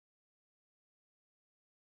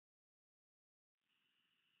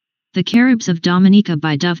The Caribs of Dominica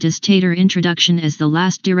by Dove's Tater introduction as the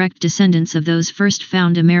last direct descendants of those first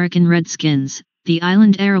found American Redskins, the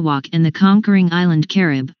island Arawak and the conquering island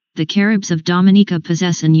Carib. The Caribs of Dominica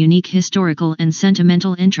possess an unique historical and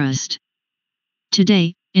sentimental interest.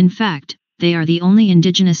 Today, in fact, they are the only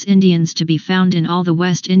indigenous Indians to be found in all the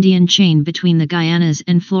West Indian chain between the Guianas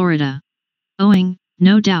and Florida. Owing,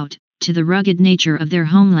 no doubt, to the rugged nature of their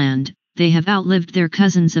homeland, they have outlived their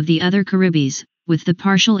cousins of the other Caribs, with the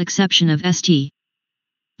partial exception of St.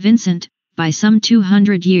 Vincent, by some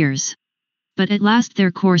 200 years. But at last their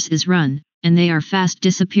course is run, and they are fast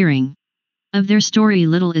disappearing. Of their story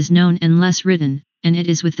little is known and less written, and it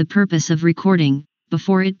is with the purpose of recording,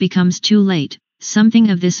 before it becomes too late, something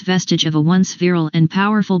of this vestige of a once virile and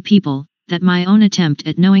powerful people, that my own attempt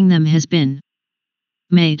at knowing them has been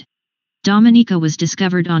made. Dominica was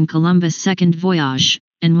discovered on Columbus' second voyage,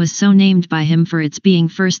 and was so named by him for its being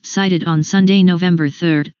first sighted on Sunday, November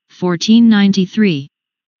 3, 1493.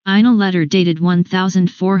 In a letter dated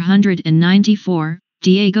 1494,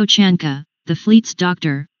 Diego Chanca, the fleet's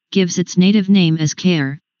doctor, gives its native name as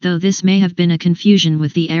Care, though this may have been a confusion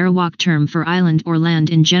with the Arawak term for island or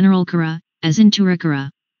land in general, Cara, as in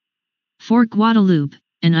Turikara, for Guadeloupe,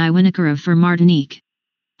 and Iwinakara for Martinique.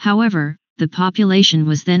 However, the population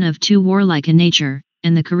was then of too warlike a nature,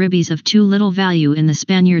 and the Caribs of too little value in the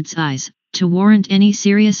Spaniards' eyes, to warrant any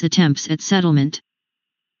serious attempts at settlement.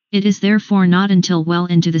 It is therefore not until well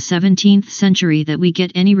into the 17th century that we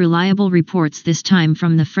get any reliable reports, this time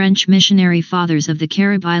from the French missionary fathers of the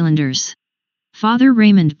Carib Islanders. Father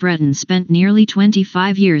Raymond Breton spent nearly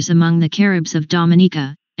 25 years among the Caribs of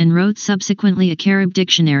Dominica, and wrote subsequently a Carib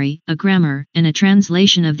dictionary, a grammar, and a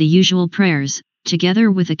translation of the usual prayers, together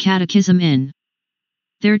with a catechism in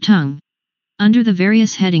their tongue. Under the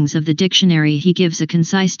various headings of the dictionary he gives a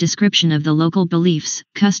concise description of the local beliefs,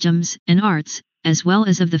 customs, and arts, as well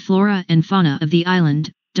as of the flora and fauna of the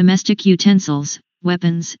island, domestic utensils,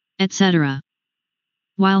 weapons, etc.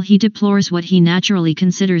 While he deplores what he naturally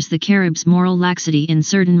considers the Caribs' moral laxity in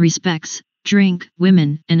certain respects, drink,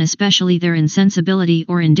 women, and especially their insensibility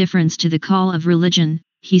or indifference to the call of religion,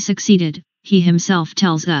 he succeeded, he himself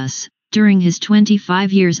tells us, during his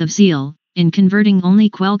 25 years of zeal, in converting only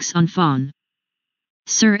quelques enfants.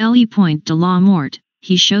 Sir Le Point de la Mort,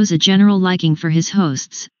 he shows a general liking for his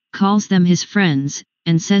hosts, calls them his friends,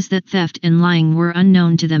 and says that theft and lying were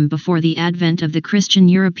unknown to them before the advent of the Christian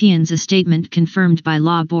Europeans, a statement confirmed by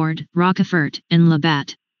Laborde, Rochefort, and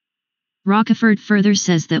Labat. Rochefort further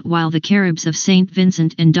says that while the Caribs of St.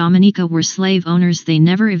 Vincent and Dominica were slave owners, they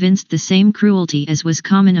never evinced the same cruelty as was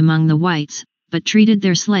common among the whites, but treated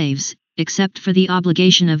their slaves, except for the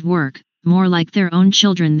obligation of work, more like their own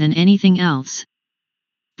children than anything else.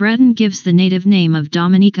 Breton gives the native name of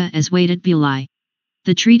Dominica as Waidet Bulai.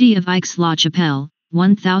 The Treaty of Aix-la-Chapelle,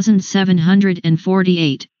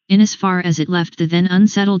 1748, in as far as it left the then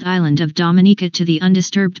unsettled island of Dominica to the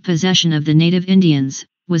undisturbed possession of the native Indians,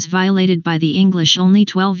 was violated by the English only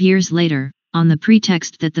 12 years later, on the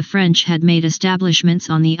pretext that the French had made establishments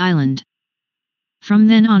on the island. From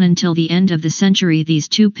then on until the end of the century, these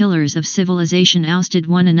two pillars of civilization ousted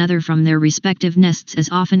one another from their respective nests as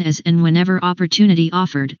often as and whenever opportunity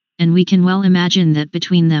offered, and we can well imagine that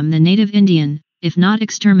between them the native Indian, if not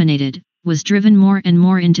exterminated, was driven more and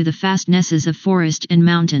more into the fastnesses of forest and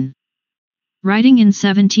mountain. Writing in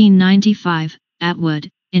 1795,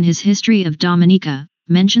 Atwood, in his History of Dominica,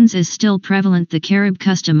 mentions as still prevalent the Carib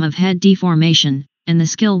custom of head deformation, and the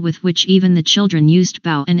skill with which even the children used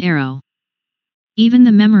bow and arrow. Even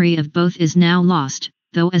the memory of both is now lost,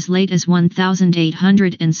 though as late as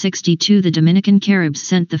 1862 the Dominican Caribs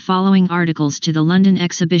sent the following articles to the London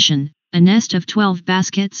exhibition: a nest of 12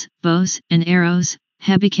 baskets, bows and arrows,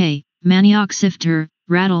 hebique, manioc sifter,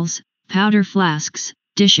 rattles, powder flasks,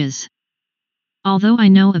 dishes. Although I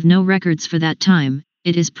know of no records for that time,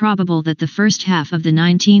 it is probable that the first half of the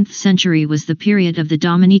 19th century was the period of the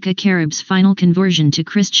Dominica Caribs' final conversion to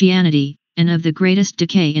Christianity, and of the greatest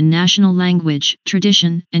decay in national language,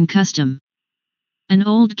 tradition, and custom. An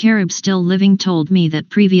old Carib still living told me that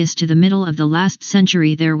previous to the middle of the last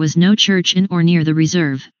century there was no church in or near the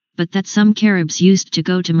reserve, but that some Caribs used to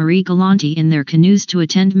go to Marie Galante in their canoes to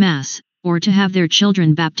attend Mass, or to have their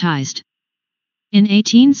children baptized. In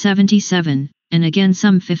 1877, and again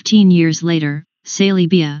some 15 years later,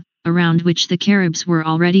 Salybia, around which the Caribs were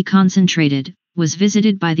already concentrated, was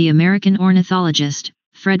visited by the American ornithologist,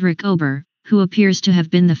 Frederick Ober, who appears to have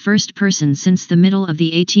been the first person since the middle of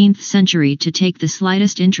the 18th century to take the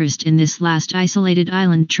slightest interest in this last isolated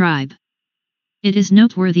island tribe. It is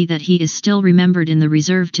noteworthy that he is still remembered in the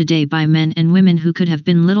reserve today by men and women who could have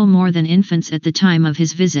been little more than infants at the time of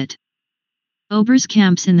his visit. Ober's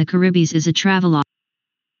camps in the Caribs is a travelogue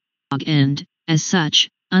and, as such,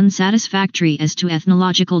 unsatisfactory as to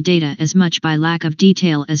ethnological data as much by lack of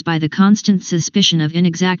detail as by the constant suspicion of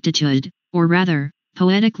inexactitude, or rather,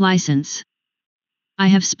 poetic license. I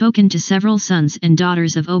have spoken to several sons and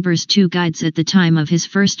daughters of Ober's two guides at the time of his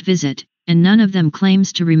first visit, and none of them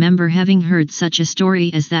claims to remember having heard such a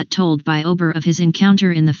story as that told by Ober of his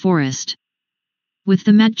encounter in the forest with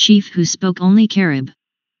the Met chief who spoke only Carib.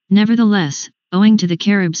 Nevertheless, owing to the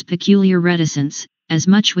Caribs' peculiar reticence, as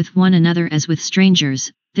much with one another as with strangers,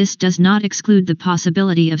 this does not exclude the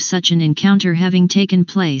possibility of such an encounter having taken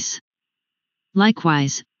place.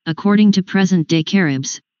 Likewise, according to present-day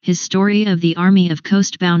Caribs, his story of the army of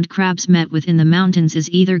coast-bound crabs met with in the mountains is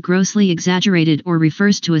either grossly exaggerated or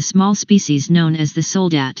refers to a small species known as the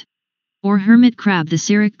soldat, or hermit crab, the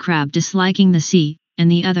Syriac crab disliking the sea, and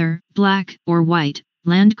the other, black or white,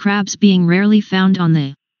 land crabs being rarely found on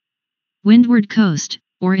the windward coast,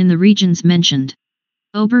 or in the regions mentioned.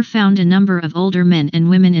 Ober found a number of older men and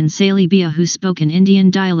women in Salibia who spoke an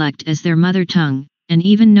Indian dialect as their mother tongue, and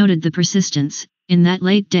even noted the persistence, in that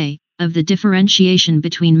late day, of the differentiation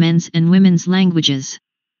between men's and women's languages.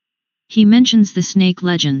 He mentions the snake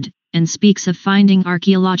legend, and speaks of finding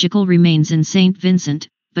archaeological remains in St. Vincent,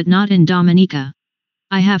 but not in Dominica.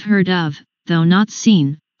 I have heard of, though not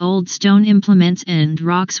seen, old stone implements and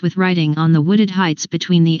rocks with writing on the wooded heights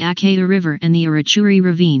between the Ahuuahkhuu River and the Arachuri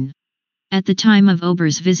Ravine. At the time of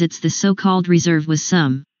Ober's visits the so-called reserve was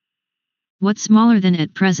somewhat smaller than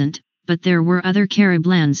at present, but there were other Carib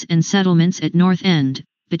lands and settlements at North End,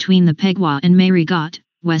 between the Peguah and Marigot,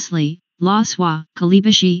 Wesley, Loswa,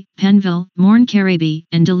 Calibishi, Penville, Morne Caribe,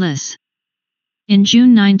 and Delice. In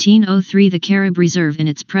June 1903 the Carib Reserve in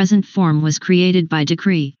its present form was created by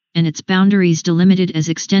decree, and its boundaries delimited as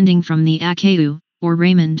extending from the Ahuuahkhuu, or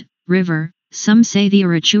Raymond, River, some say the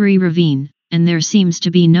Arachuri Ravine, and there seems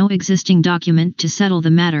to be no existing document to settle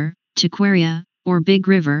the matter, to Quaria, or Big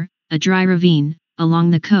River, a dry ravine,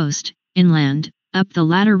 along the coast, inland, up the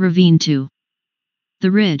latter ravine to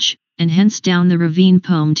the ridge, and hence down the ravine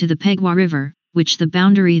poem to the Peguah River, which the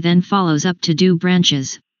boundary then follows up to due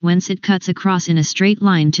branches, whence it cuts across in a straight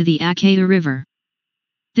line to the Ahuuahkhuu River.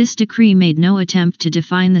 This decree made no attempt to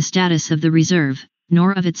define the status of the reserve,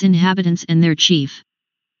 nor of its inhabitants and their chief.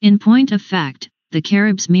 In point of fact, the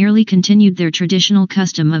Caribs merely continued their traditional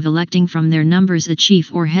custom of electing from their numbers a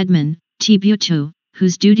chief or headman, Tibutu,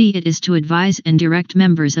 whose duty it is to advise and direct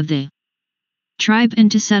members of the tribe and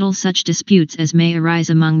to settle such disputes as may arise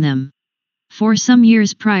among them. For some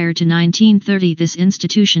years prior to 1930 this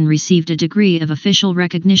institution received a degree of official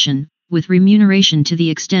recognition, with remuneration to the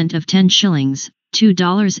extent of 10 shillings,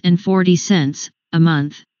 $2.40, a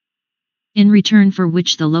month. In return for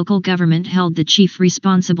which the local government held the chief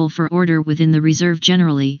responsible for order within the reserve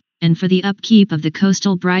generally, and for the upkeep of the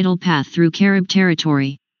coastal bridle path through Carib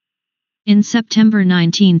territory. In September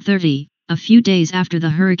 1930, a few days after the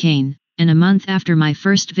hurricane, and a month after my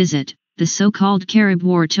first visit, the so-called Carib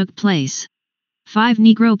War took place. 5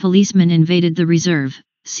 Negro policemen invaded the reserve,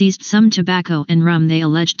 seized some tobacco and rum they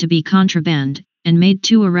alleged to be contraband, and made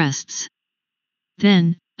 2 arrests.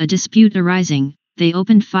 Then, a dispute arising, they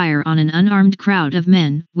opened fire on an unarmed crowd of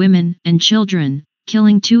men, women, and children,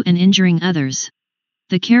 killing 2 and injuring others.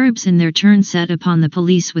 The Caribs in their turn set upon the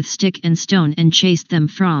police with stick and stone and chased them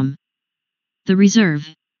from the reserve.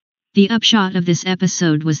 The upshot of this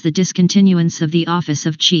episode was the discontinuance of the office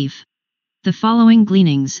of chief. The following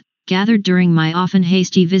gleanings, gathered during my often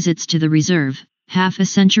hasty visits to the reserve, half a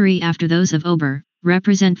century after those of Ober,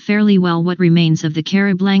 represent fairly well what remains of the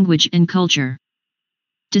Carib language and culture.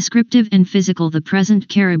 Descriptive and physical, the present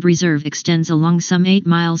Carib Reserve extends along some 8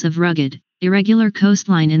 miles of rugged, irregular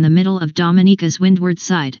coastline in the middle of Dominica's windward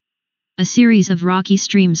side. A series of rocky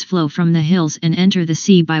streams flow from the hills and enter the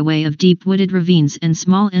sea by way of deep wooded ravines and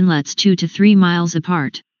small inlets 2 to 3 miles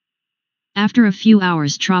apart. After a few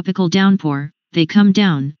hours' tropical downpour, they come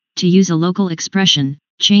down, to use a local expression,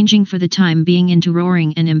 changing for the time being into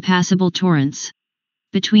roaring and impassable torrents.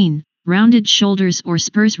 Between rounded shoulders or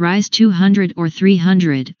spurs rise 200 or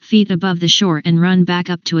 300 feet above the shore and run back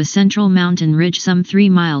up to a central mountain ridge some 3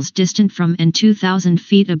 miles distant from and 2,000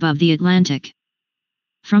 feet above the Atlantic.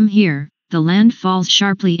 From here, the land falls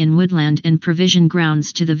sharply in woodland and provision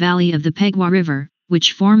grounds to the valley of the Peguah River,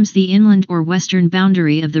 which forms the inland or western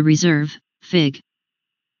boundary of the reserve. Fig.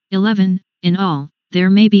 11. In all, there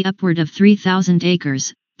may be upward of 3,000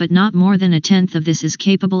 acres, but not more than 1/10 of this is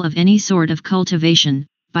capable of any sort of cultivation,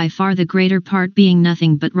 by far the greater part being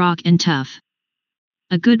nothing but rock and tuff.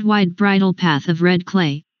 A good wide bridle path of red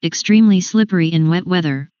clay, extremely slippery in wet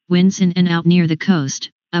weather, winds in and out near the coast,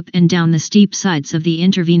 up and down the steep sides of the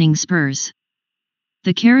intervening spurs.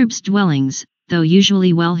 The Caribs' dwellings, though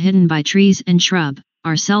usually well hidden by trees and shrub,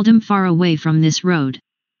 are seldom far away from this road.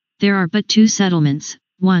 There are but two settlements,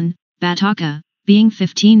 one, Bataka, being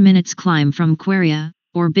 15 minutes climb from Quaria,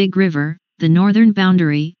 or Big River, the northern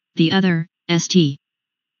boundary, the other, St.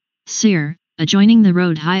 Cyr, adjoining the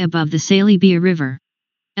road high above the Salibia River.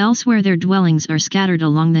 Elsewhere their dwellings are scattered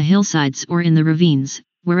along the hillsides or in the ravines,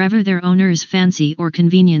 wherever their owner's fancy or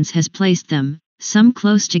convenience has placed them, some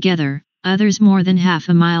close together, others more than half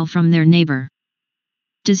a mile from their neighbor.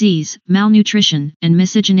 Disease, malnutrition, and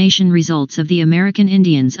miscegenation results of the American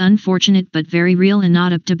Indian's unfortunate but very real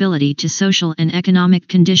inadaptability to social and economic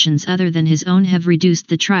conditions other than his own have reduced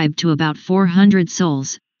the tribe to about 400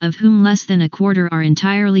 souls, of whom less than a quarter are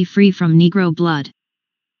entirely free from Negro blood.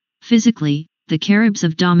 Physically, the Caribs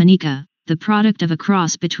of Dominica, the product of a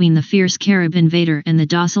cross between the fierce Carib invader and the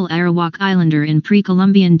docile Arawak Islander in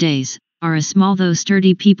pre-Columbian days, are a small though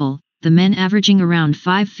sturdy people, the men averaging around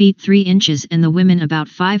 5 feet 3 inches and the women about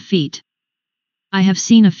 5 feet. I have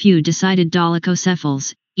seen a few decided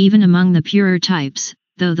dolichocephals, even among the purer types,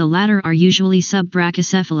 though the latter are usually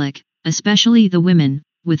subbrachycephalic, especially the women,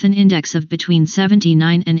 with an index of between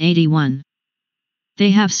 79 and 81. They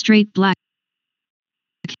have straight black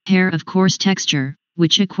hair of coarse texture,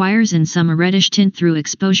 which acquires in some a reddish tint through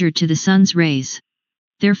exposure to the sun's rays.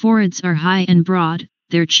 Their foreheads are high and broad,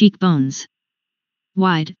 their cheekbones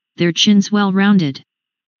wide, their chins well rounded.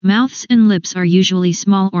 Mouths and lips are usually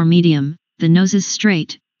small or medium, the noses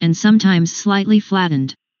straight, and sometimes slightly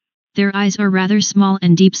flattened. Their eyes are rather small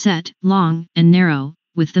and deep-set, long and narrow,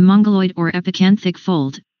 with the mongoloid or epicanthic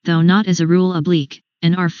fold, though not as a rule oblique,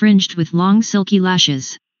 and are fringed with long silky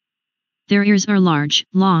lashes. Their ears are large,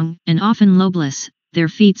 long, and often lobeless, their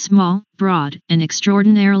feet small, broad, and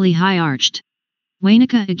extraordinarily high-arched.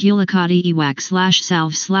 Wainika Agulakati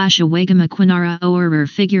Ewak/Salve/Awagama Oerer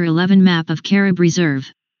Figure 11 Map of Carib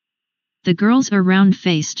Reserve. The girls are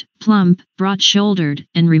round-faced, plump, broad-shouldered,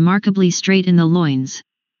 and remarkably straight in the loins.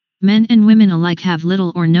 Men and women alike have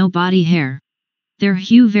little or no body hair. Their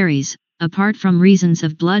hue varies, apart from reasons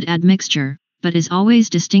of blood admixture, but is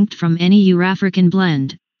always distinct from any Eurafrican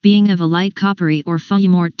blend, being of a light coppery or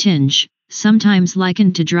feuillemort tinge, sometimes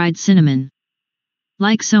likened to dried cinnamon.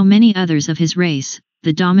 Like so many others of his race,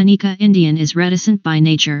 the Dominica Indian is reticent by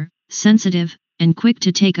nature, sensitive, and quick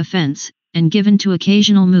to take offense, and given to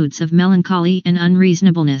occasional moods of melancholy and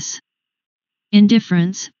unreasonableness.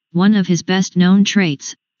 Indifference, one of his best-known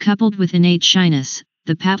traits, coupled with innate shyness,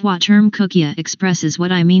 the patois term kukia expresses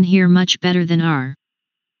what I mean here much better than our.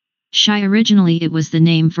 Shy originally it was the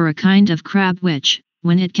name for a kind of crab which,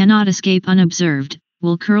 when it cannot escape unobserved,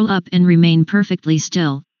 will curl up and remain perfectly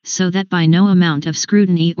still, so that by no amount of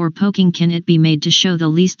scrutiny or poking can it be made to show the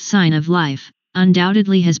least sign of life,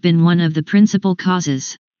 undoubtedly has been one of the principal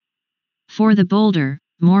causes. For the bolder,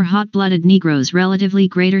 more hot-blooded Negroes relatively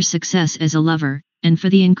greater success as a lover, and for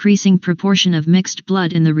the increasing proportion of mixed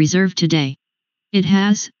blood in the reserve today. It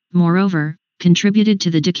has, moreover, contributed to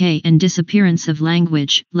the decay and disappearance of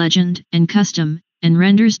language, legend, and custom, and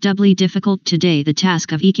renders doubly difficult today the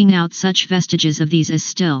task of eking out such vestiges of these as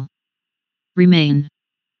still remain.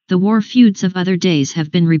 The war feuds of other days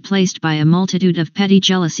have been replaced by a multitude of petty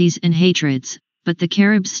jealousies and hatreds, but the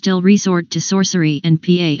Caribs still resort to sorcery and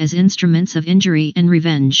PA as instruments of injury and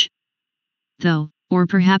revenge. Though, or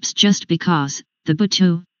perhaps just because, the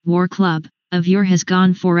Butu, war club, of yore has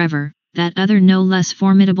gone forever, that other no less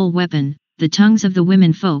formidable weapon, the tongues of the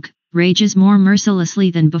women folk, rages more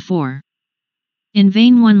mercilessly than before. In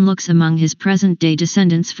vain one looks among his present-day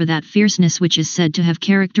descendants for that fierceness which is said to have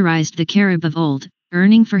characterized the Carib of old,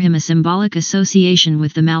 earning for him a symbolic association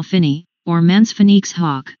with the Malfini, or Mansfinique's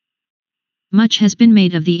hawk. Much has been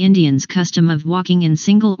made of the Indian's custom of walking in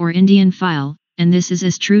single or Indian file, and this is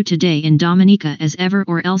as true today in Dominica as ever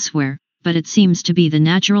or elsewhere, but it seems to be the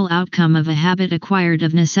natural outcome of a habit acquired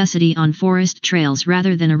of necessity on forest trails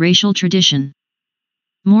rather than a racial tradition.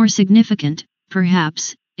 More significant,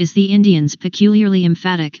 perhaps, is the Indian's peculiarly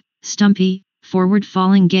emphatic, stumpy,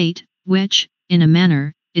 forward-falling gait, which, in a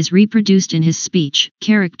manner, is reproduced in his speech,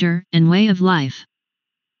 character, and way of life.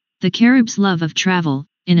 The Caribs' love of travel,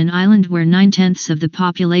 in an island where 9/10 of the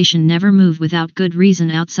population never move without good reason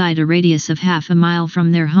outside a radius of half a mile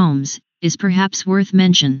from their homes, is perhaps worth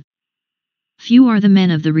mention. Few are the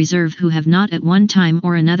men of the reserve who have not at one time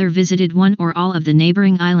or another visited one or all of the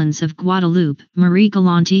neighboring islands of Guadeloupe,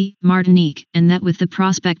 Marie-Galante, Martinique, and that with the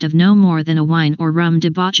prospect of no more than a wine or rum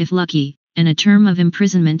debauch if lucky, and a term of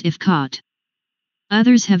imprisonment if caught.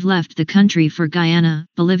 Others have left the country for Guyana,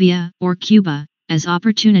 Bolivia, or Cuba, as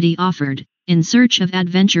opportunity offered, in search of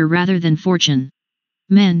adventure rather than fortune.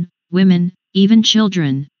 Men, women, even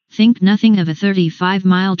children, Think nothing of a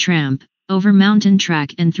 35-mile tramp, over mountain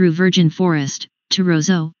track and through virgin forest, to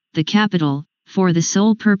Roseau, the capital, for the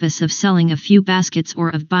sole purpose of selling a few baskets or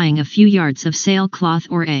of buying a few yards of sailcloth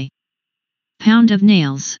or a pound of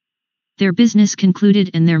nails. Their business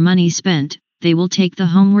concluded and their money spent, they will take the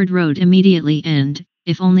homeward road immediately and,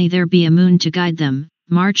 if only there be a moon to guide them,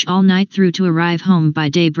 march all night through to arrive home by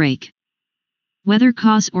daybreak. Whether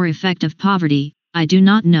cause or effect of poverty, I do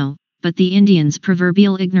not know, but the Indian's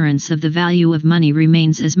proverbial ignorance of the value of money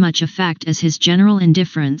remains as much a fact as his general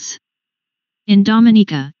indifference. In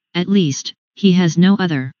Dominica, at least, he has no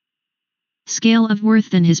other scale of worth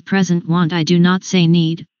than his present want. I do not say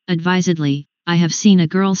need, advisedly. I have seen a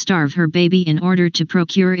girl starve her baby in order to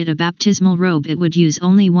procure it a baptismal robe it would use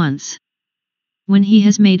only once. When he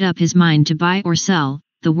has made up his mind to buy or sell,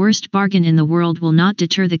 the worst bargain in the world will not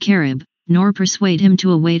deter the Carib, nor persuade him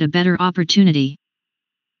to await a better opportunity.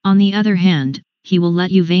 On the other hand, he will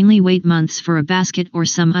let you vainly wait months for a basket or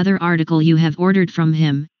some other article you have ordered from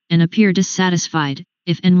him, and appear dissatisfied,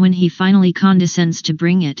 if and when he finally condescends to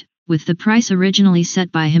bring it, with the price originally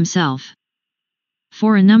set by himself.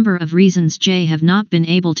 For a number of reasons I have not been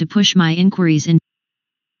able to push my inquiries into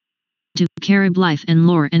Carib life and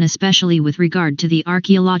lore, and especially with regard to the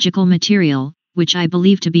archaeological material, which I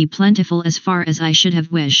believe to be plentiful as far as I should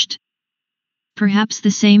have wished. Perhaps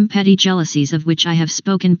the same petty jealousies of which I have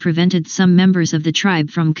spoken prevented some members of the tribe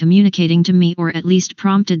from communicating to me, or at least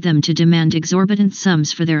prompted them to demand exorbitant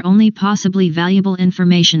sums for their only possibly valuable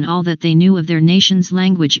information, all that they knew of their nation's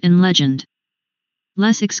language and legend.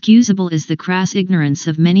 Less excusable is the crass ignorance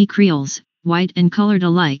of many Creoles, white and colored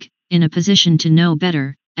alike, in a position to know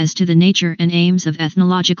better, as to the nature and aims of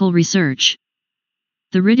ethnological research.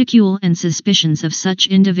 The ridicule and suspicions of such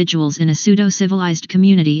individuals in a pseudo-civilized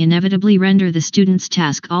community inevitably render the student's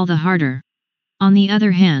task all the harder. On the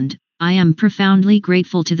other hand, I am profoundly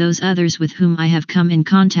grateful to those others with whom I have come in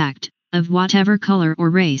contact, of whatever color or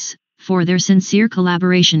race, for their sincere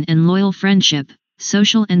collaboration and loyal friendship,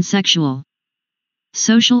 social and sexual.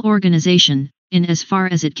 Social organization, in as far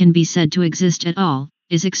as it can be said to exist at all,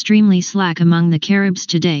 is extremely slack among the Caribs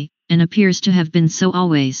today, and appears to have been so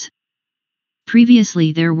always.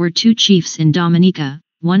 Previously there were two chiefs in Dominica,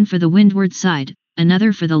 one for the windward side,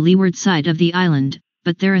 another for the leeward side of the island,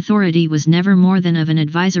 but their authority was never more than of an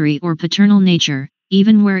advisory or paternal nature,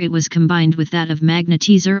 even where it was combined with that of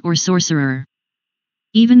magnetizer or sorcerer.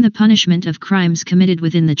 Even the punishment of crimes committed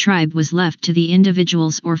within the tribe was left to the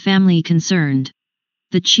individuals or family concerned.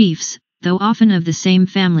 The chiefs, though often of the same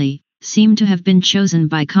family, seem to have been chosen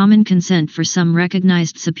by common consent for some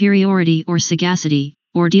recognized superiority or sagacity.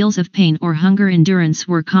 Ordeals of pain or hunger endurance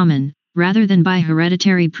were common, rather than by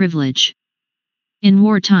hereditary privilege. In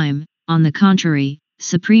wartime, on the contrary,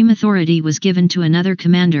 supreme authority was given to another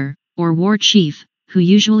commander, or war chief, who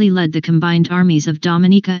usually led the combined armies of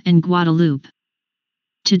Dominica and Guadeloupe.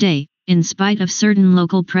 Today, in spite of certain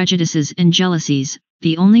local prejudices and jealousies,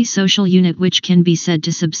 the only social unit which can be said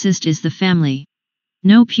to subsist is the family.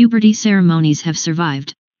 No puberty ceremonies have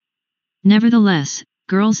survived. Nevertheless,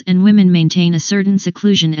 girls and women maintain a certain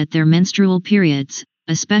seclusion at their menstrual periods,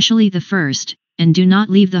 especially the first, and do not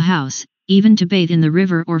leave the house, even to bathe in the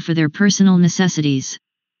river or for their personal necessities.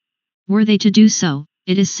 Were they to do so,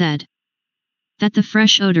 it is said that the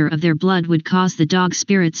fresh odor of their blood would cause the dog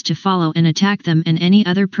spirits to follow and attack them and any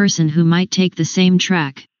other person who might take the same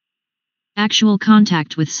track. Actual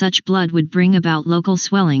contact with such blood would bring about local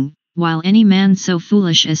swelling, while any man so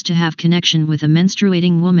foolish as to have connection with a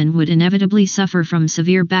menstruating woman would inevitably suffer from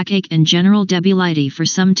severe backache and general debility for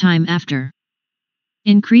some time after.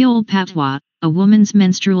 In Creole patois, a woman's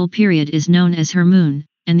menstrual period is known as her moon,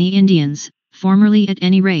 and the Indians, formerly at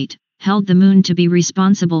any rate, held the moon to be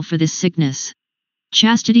responsible for this sickness.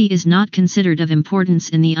 Chastity is not considered of importance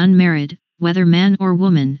in the unmarried, whether man or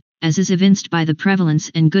woman, as is evinced by the prevalence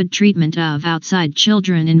and good treatment of outside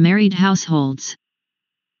children in married households.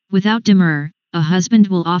 Without demur, a husband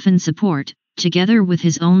will often support, together with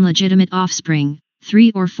his own legitimate offspring,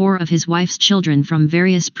 3 or 4 of his wife's children from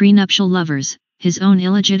various prenuptial lovers. His own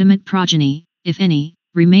illegitimate progeny, if any,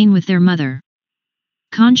 remain with their mother.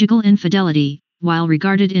 Conjugal infidelity, while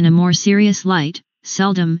regarded in a more serious light,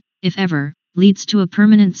 seldom, if ever, leads to a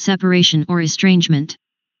permanent separation or estrangement.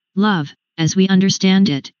 Love, as we understand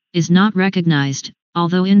it, is not recognized,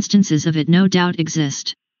 although instances of it no doubt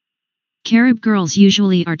exist. Carib girls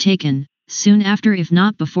usually are taken, soon after if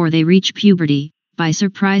not before they reach puberty, by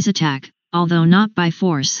surprise attack, although not by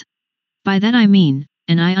force. By that I mean,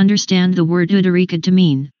 and I understand the word ahuuahkhuu to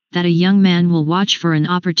mean, that a young man will watch for an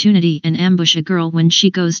opportunity and ambush a girl when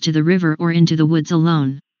she goes to the river or into the woods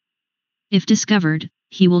alone. If discovered,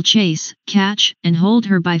 he will chase, catch, and hold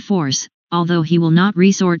her by force, although he will not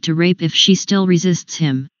resort to rape if she still resists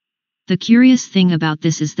him. The curious thing about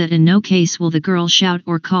this is that in no case will the girl shout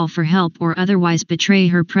or call for help or otherwise betray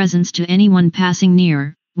her presence to anyone passing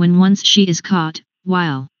near, when once she is caught,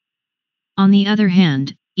 while on the other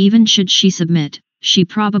hand, even should she submit, she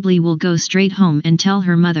probably will go straight home and tell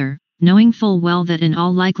her mother, knowing full well that in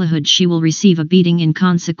all likelihood she will receive a beating in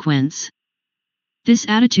consequence. This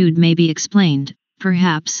attitude may be explained,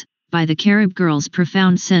 perhaps, by the Carib girl's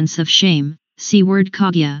profound sense of shame, see word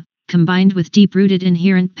kagya, combined with deep-rooted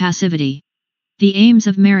inherent passivity. The aims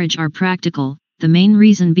of marriage are practical, the main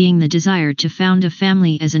reason being the desire to found a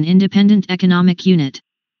family as an independent economic unit.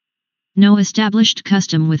 No established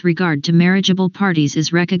custom with regard to marriageable parties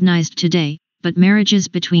is recognized today, but marriages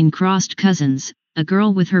between crossed cousins, a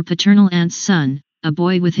girl with her paternal aunt's son, a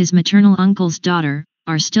boy with his maternal uncle's daughter,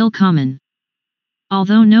 are still common.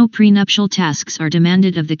 Although no prenuptial tasks are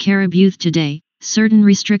demanded of the Carib youth today, certain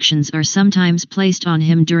restrictions are sometimes placed on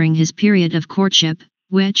him during his period of courtship,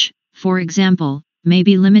 which, for example, may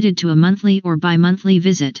be limited to a monthly or bi-monthly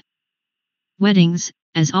visit. Weddings,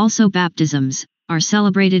 as also baptisms, are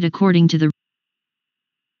celebrated according to the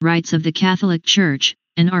rites of the Catholic Church,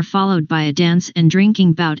 and are followed by a dance and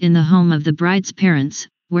drinking bout in the home of the bride's parents,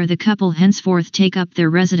 where the couple henceforth take up their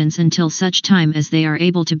residence until such time as they are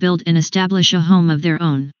able to build and establish a home of their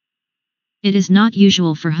own. It is not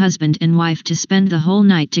usual for husband and wife to spend the whole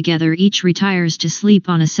night together. Each retires to sleep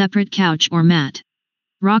on a separate couch or mat.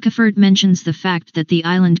 Rockefort mentions the fact that the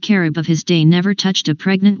island Carib of his day never touched a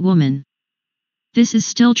pregnant woman. This is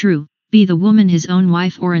still true, be the woman his own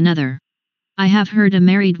wife or another. I have heard a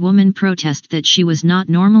married woman protest that she was not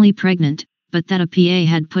normally pregnant, but that a PA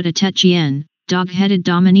had put a tetchien, dog-headed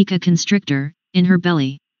Dominica constrictor, in her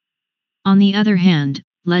belly. On the other hand,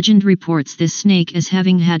 legend reports this snake as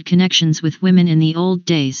having had connections with women in the old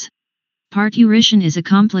days. Parturition is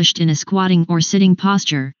accomplished in a squatting or sitting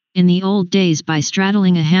posture, in the old days by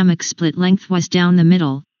straddling a hammock split lengthwise down the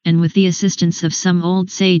middle, and with the assistance of some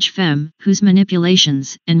old sage femme, whose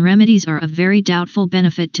manipulations and remedies are of very doubtful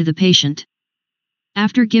benefit to the patient.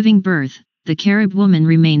 After giving birth, the Carib woman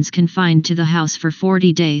remains confined to the house for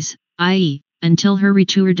 40 days, i.e., until her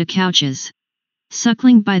retour to couches.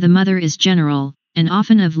 Suckling by the mother is general, and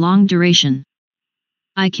often of long duration.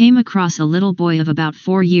 I came across a little boy of about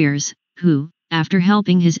 4 years, who, after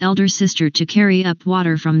helping his elder sister to carry up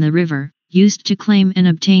water from the river, used to claim and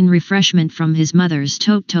obtain refreshment from his mother's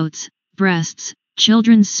totes, breasts,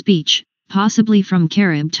 children's speech, possibly from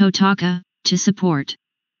Carib totaka, to support.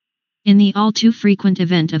 In the all too frequent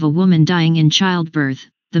event of a woman dying in childbirth,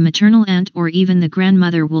 the maternal aunt or even the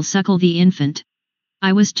grandmother will suckle the infant.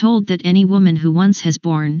 I was told that any woman who once has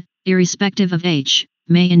borne, irrespective of age,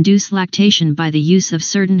 may induce lactation by the use of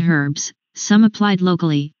certain herbs, some applied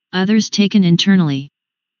locally, others taken internally.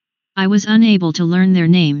 I was unable to learn their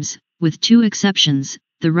names, with 2 exceptions,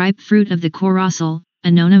 the ripe fruit of the corosal,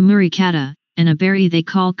 Annona muricata, and a berry they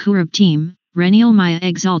call curuptim, Renial maya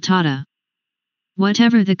exaltata.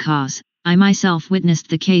 Whatever the cause, I myself witnessed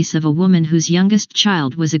the case of a woman whose youngest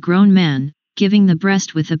child was a grown man, giving the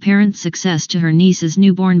breast with apparent success to her niece's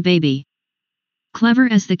newborn baby.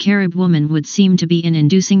 Clever as the Carib woman would seem to be in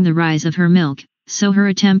inducing the rise of her milk, so her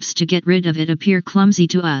attempts to get rid of it appear clumsy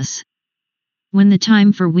to us. When the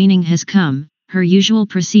time for weaning has come, her usual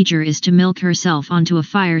procedure is to milk herself onto a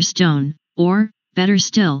firestone, or, better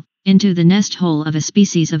still, into the nest hole of a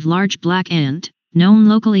species of large black ant, known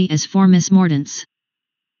locally as Formis mordans.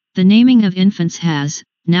 The naming of infants has,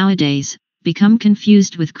 nowadays, become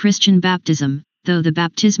confused with Christian baptism, though the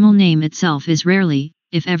baptismal name itself is rarely,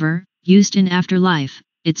 if ever, used in afterlife,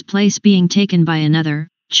 its place being taken by another,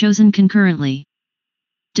 chosen concurrently.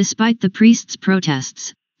 Despite the priest's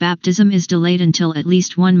protests, baptism is delayed until at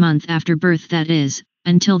least 1 month after birth, that is,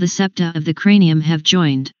 until the septa of the cranium have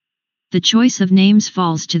joined. The choice of names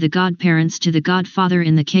falls to the godparents, to the godfather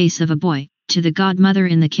in the case of a boy, to the godmother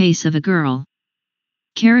in the case of a girl.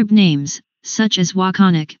 Carib names, such as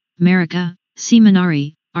Wakonic, Marika,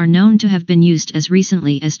 Seminari, are known to have been used as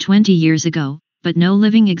recently as 20 years ago, but no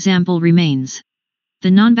living example remains.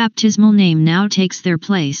 The non-baptismal name now takes their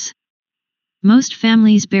place. Most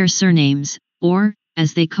families bear surnames, or,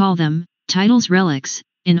 as they call them, titles relics,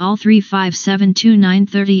 in all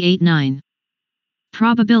 3572938-9.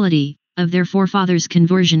 Probability, of their forefathers'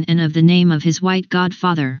 conversion and of the name of his white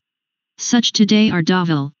godfather. Such today are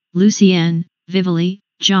Davil, Lucien, Vivali,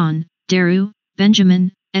 John, Deru,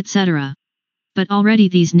 Benjamin, etc. But already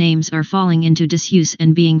these names are falling into disuse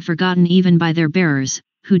and being forgotten even by their bearers,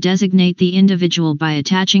 who designate the individual by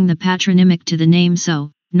attaching the patronymic to the name.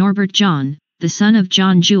 So, Norbert John, the son of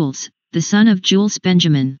John Jules, the son of Jules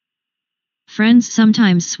Benjamin. Friends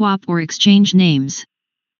sometimes swap or exchange names.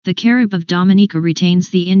 The Carib of Dominica retains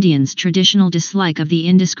the Indian's traditional dislike of the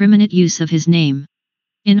indiscriminate use of his name.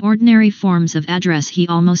 In ordinary forms of address he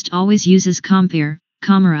almost always uses compere,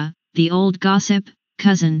 camera, the old gossip,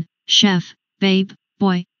 cousin, chef, babe,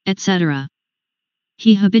 boy, etc.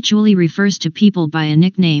 He habitually refers to people by a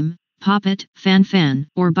nickname, Poppet, Fan,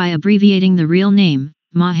 or by abbreviating the real name,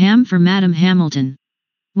 Maham for Madam Hamilton.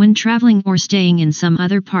 When traveling or staying in some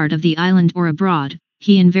other part of the island or abroad,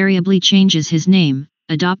 he invariably changes his name,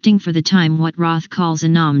 adopting for the time what Roth calls a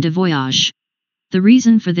nom de voyage. The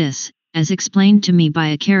reason for this, as explained to me by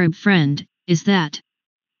a Carib friend, is that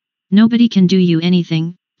nobody can do you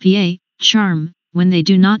anything, charm, when they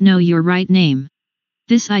do not know your right name.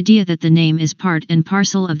 This idea that the name is part and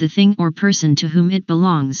parcel of the thing or person to whom it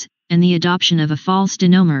belongs, and the adoption of a false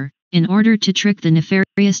denomer, in order to trick the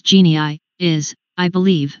nefarious genii, is, I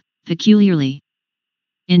believe, peculiarly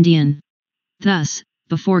Indian. Thus,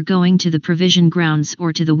 before going to the provision grounds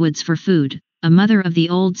or to the woods for food, a mother of the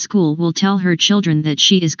old school will tell her children that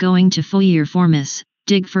she is going to fouiller for miss,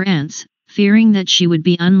 dig for ants, fearing that she would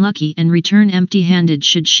be unlucky and return empty-handed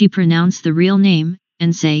should she pronounce the real name,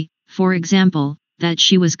 and say, for example, that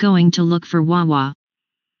she was going to look for wawa.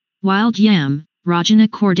 Wild yam, Rajana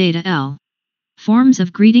cordata L. Forms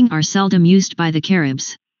of greeting are seldom used by the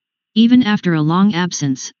Caribs. Even after a long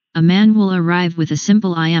absence, a man will arrive with a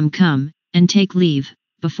simple I am come, and take leave,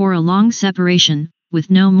 before a long separation, with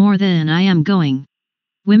no more than I am going.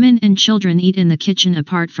 Women and children eat in the kitchen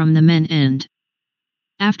apart from the men and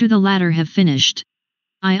after the latter have finished.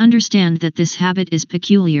 I understand that this habit is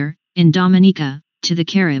peculiar, in Dominica, to the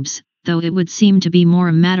Caribs, though it would seem to be more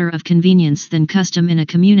a matter of convenience than custom in a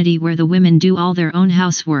community where the women do all their own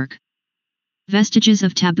housework. Vestiges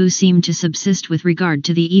of taboo seem to subsist with regard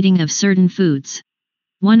to the eating of certain foods.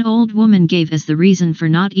 One old woman gave as the reason for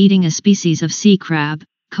not eating a species of sea crab,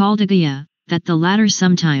 called ahuuahkhuu, that the latter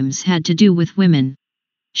sometimes had to do with women.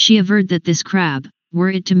 She averred that this crab, were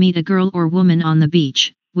it to meet a girl or woman on the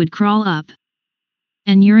beach, would crawl up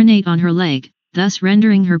and urinate on her leg, thus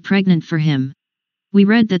rendering her pregnant for him. We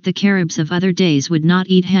read that the Caribs of other days would not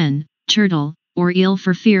eat hen, turtle, or eel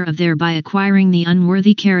for fear of thereby acquiring the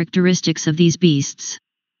unworthy characteristics of these beasts.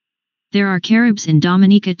 There are Caribs in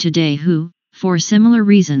Dominica today who, for similar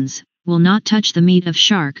reasons, will not touch the meat of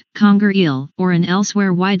shark, conger eel, or an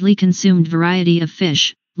elsewhere widely consumed variety of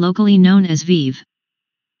fish, locally known as vive.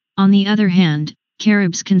 On the other hand,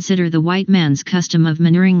 Caribs consider the white man's custom of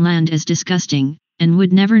manuring land as disgusting, and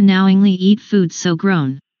would never knowingly eat food so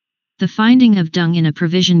grown. The finding of dung in a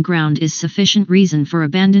provision ground is sufficient reason for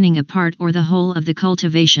abandoning a part or the whole of the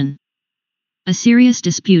cultivation. A serious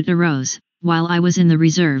dispute arose, while I was in the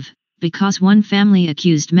reserve, because one family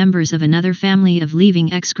accused members of another family of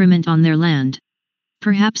leaving excrement on their land.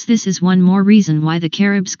 Perhaps this is one more reason why the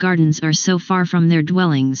Caribs' gardens are so far from their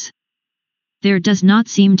dwellings. There does not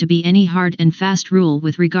seem to be any hard and fast rule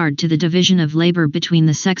with regard to the division of labor between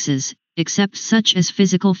the sexes, except such as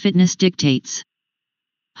physical fitness dictates.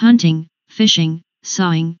 Hunting, fishing,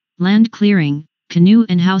 sawing, land clearing, canoe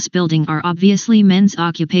and house building are obviously men's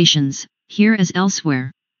occupations, here as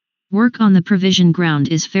elsewhere. Work on the provision ground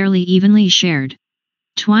is fairly evenly shared.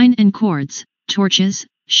 Twine and cords, torches,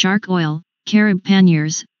 shark oil, Carib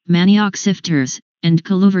panniers, manioc sifters, and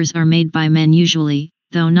calouvers are made by men usually,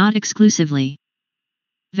 though not exclusively.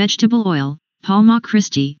 Vegetable oil, palma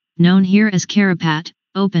Christi, known here as carapat,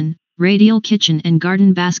 open, radial kitchen and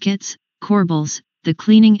garden baskets, corbels, the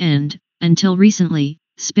cleaning and, until recently,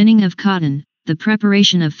 spinning of cotton, the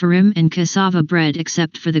preparation of farim and cassava bread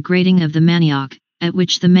except for the grating of the manioc, at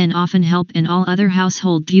which the men often help, and all other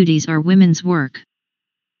household duties are women's work.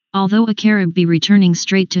 Although a Carib be returning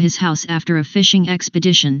straight to his house after a fishing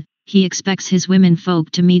expedition, he expects his women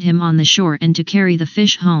folk to meet him on the shore and to carry the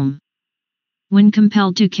fish home. When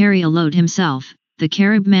compelled to carry a load himself, the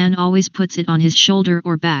Carib man always puts it on his shoulder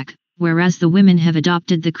or back, whereas the women have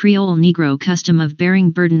adopted the Creole Negro custom of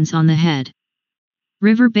bearing burdens on the head.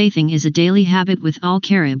 River bathing is a daily habit with all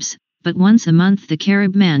Caribs, but once a month the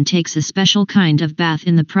Carib man takes a special kind of bath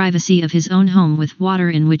in the privacy of his own home with water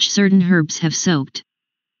in which certain herbs have soaked.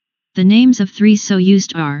 The names of three so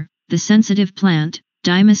used are, the sensitive plant,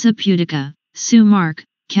 Dimisa pudica, sumac,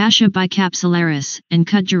 Cassia bicapsularis, and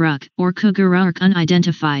kuduruk, or kuguruk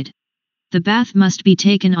unidentified. The bath must be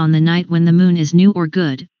taken on the night when the moon is new or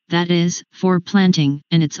good, that is, for planting,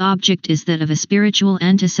 and its object is that of a spiritual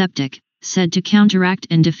antiseptic, said to counteract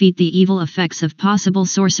and defeat the evil effects of possible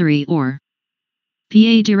sorcery or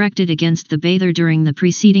directed against the bather during the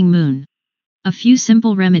preceding moon. A few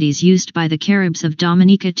simple remedies used by the Caribs of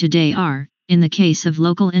Dominica today are, in the case of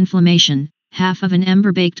local inflammation, half of an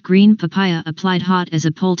ember-baked green papaya applied hot as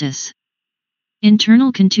a poultice.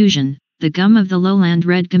 Internal contusion, the gum of the lowland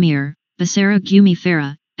red gamir, Bacera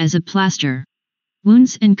gumifera, as a plaster.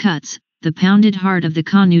 Wounds and cuts, the pounded heart of the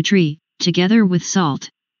kanu tree, together with salt.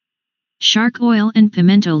 Shark oil and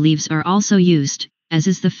pimento leaves are also used, as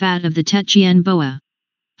is the fat of the tetchien boa.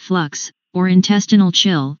 Flux, or intestinal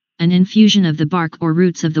chill, an infusion of the bark or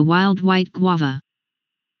roots of the wild white guava.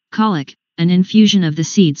 Colic, an infusion of the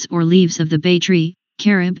seeds or leaves of the bay tree,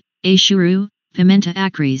 Carib, ahuuahkhuu, Pimenta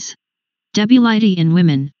acris. Debulity in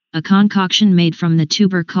women, a concoction made from the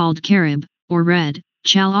tuber called Carib, or red,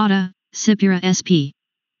 Chalata, Cipura sp.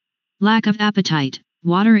 Lack of appetite,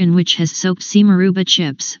 water in which has soaked Simaruba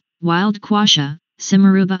chips, wild quassia,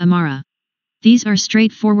 Simaruba amara. These are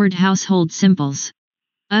straightforward household simples.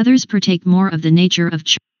 Others partake more of the nature of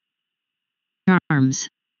charms.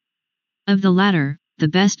 Of the latter, the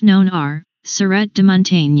best known are, Surette de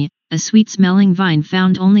Montagne, a sweet-smelling vine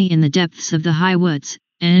found only in the depths of the high woods,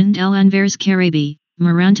 and L'Anvers caribi,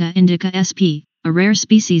 Maranta indica sp., a rare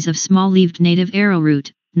species of small-leaved native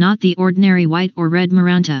arrowroot, not the ordinary white or red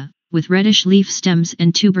maranta, with reddish leaf stems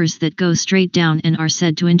and tubers that go straight down and are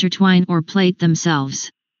said to intertwine or plait themselves.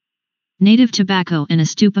 Native tobacco and a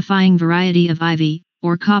stupefying variety of ivy,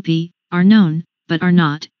 or coffee, are known, but are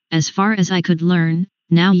not, as far as I could learn,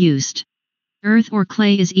 now used. Earth or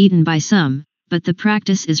clay is eaten by some, but the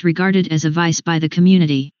practice is regarded as a vice by the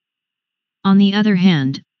community. On the other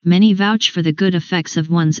hand, many vouch for the good effects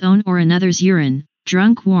of one's own or another's urine,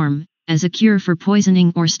 drunk warm, as a cure for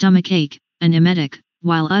poisoning or stomachache, an emetic,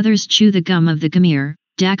 while others chew the gum of the gamir,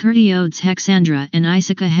 Dacrotiodes hexandra and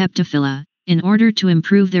Isica heptaphylla, in order to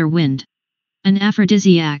improve their wind. An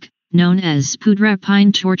aphrodisiac, known as pudra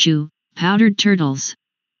pine torchu, powdered turtles.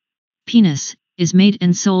 Penis, is made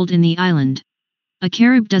and sold in the island. A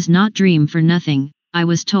Carib does not dream for nothing, I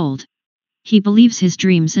was told. He believes his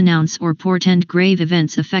dreams announce or portend grave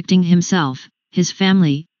events affecting himself, his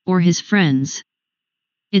family, or his friends.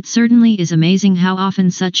 It certainly is amazing how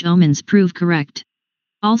often such omens prove correct.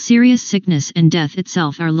 All serious sickness and death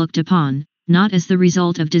itself are looked upon, not as the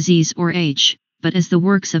result of disease or age, but as the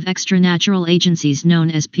works of extranatural agencies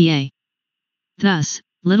known as PA. Thus,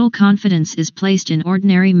 little confidence is placed in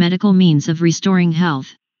ordinary medical means of restoring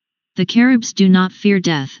health. The Caribs do not fear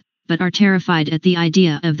death, but are terrified at the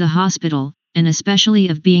idea of the hospital, and especially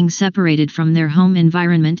of being separated from their home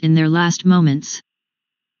environment in their last moments.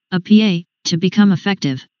 A PA, to become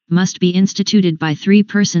effective, must be instituted by 3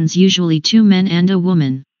 persons, usually 2 men and a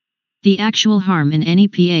woman. The actual harm in any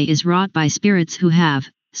PA is wrought by spirits who have,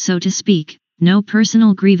 so to speak, no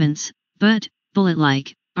personal grievance, but,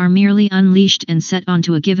 bullet-like, are merely unleashed and set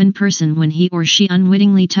onto a given person when he or she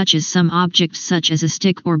unwittingly touches some object such as a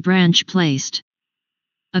stick or branch placed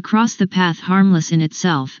across the path, harmless in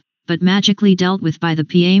itself, but magically dealt with by the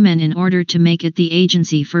PA men in order to make it the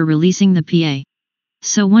agency for releasing the PA.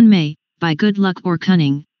 So one may, by good luck or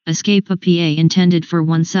cunning, escape a PA intended for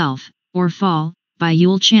oneself, or fall, by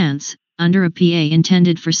Yule chance, under a PA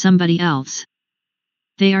intended for somebody else.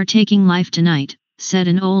 "They are taking life tonight," said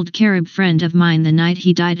an old Carib friend of mine the night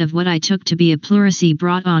he died of what I took to be a pleurisy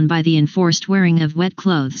brought on by the enforced wearing of wet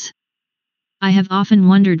clothes. I have often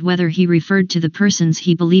wondered whether he referred to the persons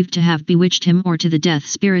he believed to have bewitched him or to the death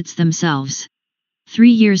spirits themselves.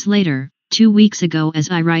 3 years later, 2 weeks ago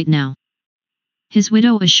as I write now, his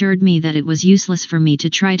widow assured me that it was useless for me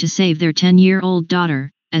to try to save their 10-year-old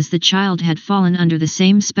daughter, as the child had fallen under the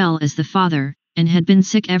same spell as the father, and had been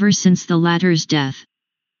sick ever since the latter's death.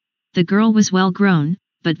 The girl was well grown,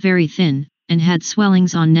 but very thin, and had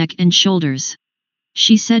swellings on neck and shoulders.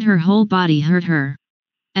 She said her whole body hurt her.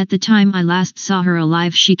 At the time I last saw her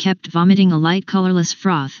alive she kept vomiting a light colorless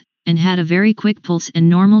froth, and had a very quick pulse and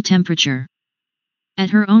normal temperature.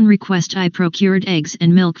 At her own request I procured eggs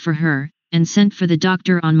and milk for her, and sent for the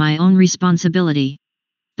doctor on my own responsibility.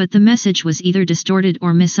 But the message was either distorted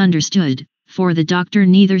or misunderstood, for the doctor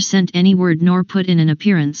neither sent any word nor put in an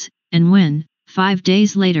appearance, and when, 5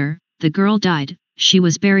 days later, the girl died, she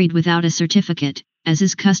was buried without a certificate, as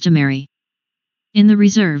is customary in the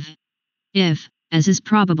reserve. If, as is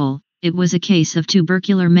probable, it was a case of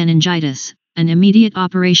tubercular meningitis, an immediate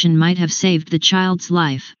operation might have saved the child's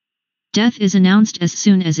life. Death is announced as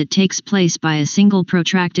soon as it takes place by a single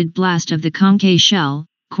protracted blast of the conch shell,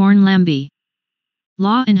 corn lambi.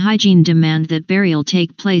 Law and hygiene demand that burial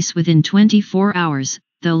take place within 24 hours,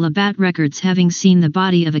 though Labatt records having seen the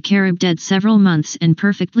body of a Carib dead several months and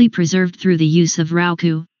perfectly preserved through the use of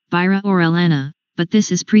rauku, bira or elana, but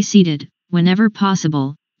this is preceded, whenever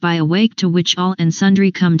possible, by a wake to which all and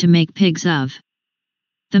sundry come to make pigs of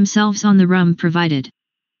themselves on the rum provided.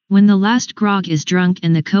 When the last grog is drunk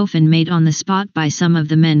and the coffin made on the spot by some of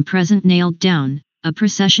the men present nailed down, a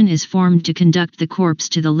procession is formed to conduct the corpse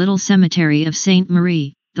to the little cemetery of Sainte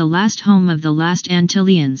Marie, the last home of the last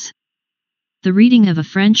Antillians. The reading of a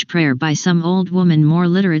French prayer by some old woman more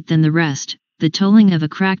literate than the rest, the tolling of a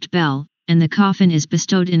cracked bell, and the coffin is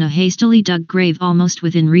bestowed in a hastily dug grave almost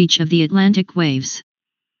within reach of the Atlantic waves.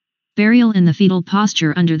 Burial in the fetal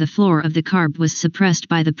posture under the floor of the Carib was suppressed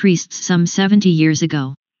by the priests some 70 years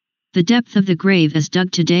ago. The depth of the grave as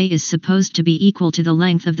dug today is supposed to be equal to the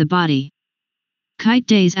length of the body. Kite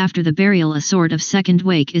days after the burial a sort of second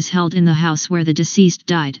wake is held in the house where the deceased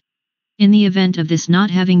died. In the event of this not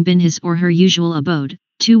having been his or her usual abode,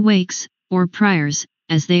 2 wakes, or priors,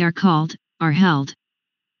 as they are called, are held.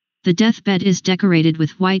 The deathbed is decorated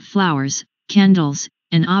with white flowers, candles,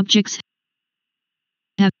 and objects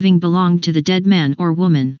having belonged to the dead man or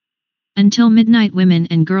woman. Until midnight women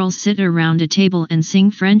and girls sit around a table and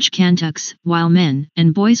sing French cantiques, while men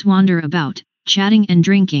and boys wander about, chatting and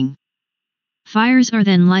drinking. Fires are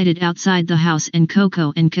then lighted outside the house and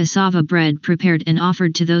cocoa and cassava bread prepared and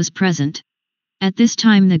offered to those present. At this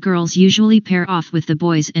time the girls usually pair off with the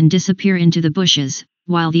boys and disappear into the bushes,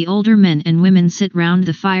 while the older men and women sit round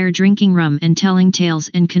the fire drinking rum and telling tales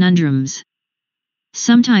and conundrums.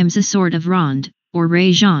 Sometimes a sort of ronde, or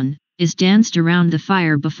région, is danced around the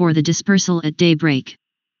fire before the dispersal at daybreak.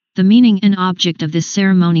 The meaning and object of this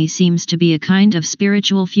ceremony seems to be a kind of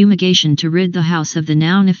spiritual fumigation to rid the house of the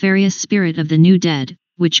now nefarious spirit of the new dead,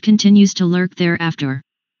 which continues to lurk thereafter.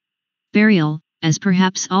 Burial, as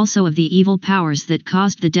perhaps also of the evil powers that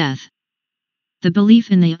caused the death. The belief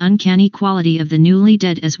in the uncanny quality of the newly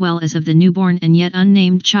dead as well as of the newborn and yet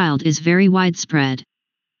unnamed child is very widespread.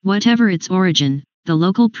 Whatever its origin, the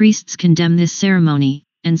local priests condemn this ceremony,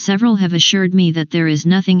 and several have assured me that there is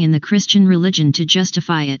nothing in the Christian religion to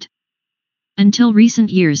justify it. Until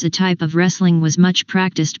recent years a type of wrestling was much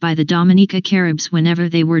practiced by the Dominica Caribs whenever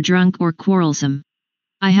they were drunk or quarrelsome.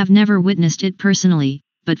 I have never witnessed it personally,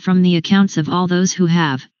 but from the accounts of all those who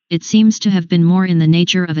have, it seems to have been more in the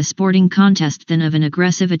nature of a sporting contest than of an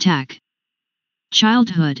aggressive attack.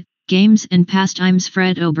 Childhood, Games and Pastimes.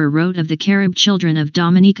 Fred Ober wrote of the Carib children of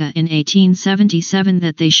Dominica in 1877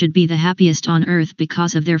 that they should be the happiest on earth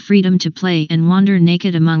because of their freedom to play and wander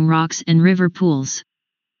naked among rocks and river pools.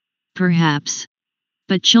 Perhaps.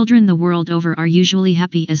 But children the world over are usually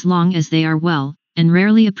happy as long as they are well, and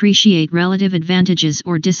rarely appreciate relative advantages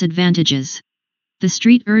or disadvantages. The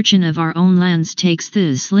street urchin of our own lands takes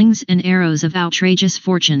the slings and arrows of outrageous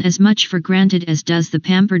fortune as much for granted as does the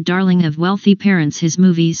pampered darling of wealthy parents his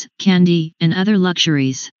movies, candy, and other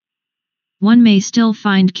luxuries. One may still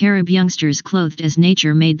find Carib youngsters clothed as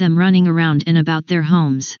nature made them running around and about their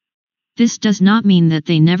homes. This does not mean that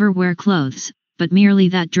they never wear clothes, but merely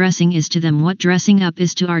that dressing is to them what dressing up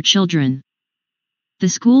is to our children. The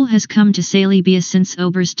school has come to Salibia since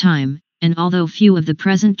Ober's time, and although few of the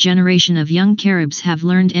present generation of young Caribs have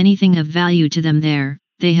learned anything of value to them there,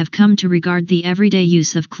 they have come to regard the everyday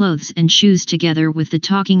use of clothes and shoes together with the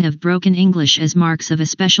talking of broken English as marks of a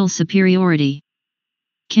special superiority.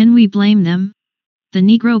 Can we blame them? The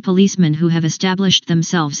Negro policemen who have established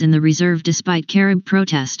themselves in the reserve despite Carib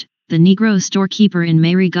protest, the Negro storekeeper in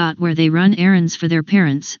Marigot where they run errands for their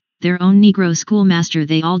parents, their own Negro schoolmaster,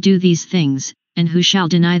 they all do these things. And who shall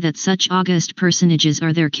deny that such august personages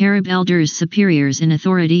are their Carib elders superiors in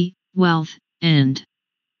authority, wealth, and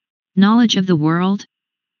knowledge of the world?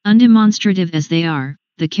 Undemonstrative as they are,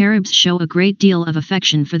 the Caribs show a great deal of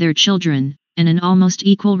affection for their children, and an almost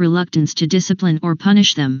equal reluctance to discipline or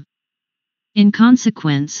punish them. In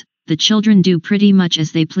consequence, the children do pretty much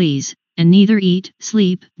as they please, and neither eat,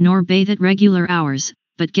 sleep, nor bathe at regular hours,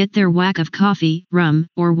 but get their whack of coffee, rum,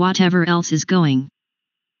 or whatever else is going.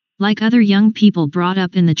 Like other young people brought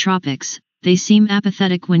up in the tropics, they seem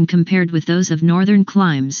apathetic when compared with those of northern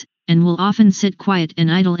climes, and will often sit quiet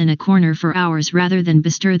and idle in a corner for hours rather than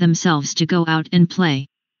bestir themselves to go out and play.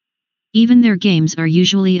 Even their games are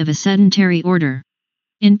usually of a sedentary order.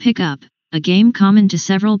 In pick-up, a game common to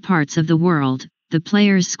several parts of the world, the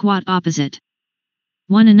players squat opposite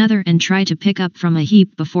one another and try to pick up from a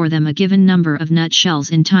heap before them a given number of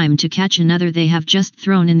nutshells in time to catch another they have just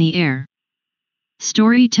thrown in the air.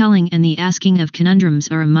 Storytelling and the asking of conundrums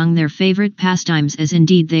are among their favorite pastimes, as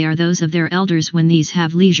indeed they are those of their elders when these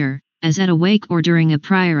have leisure, as at a wake or during a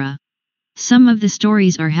priora. Some of the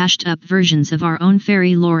stories are hashed-up versions of our own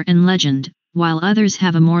fairy lore and legend, while others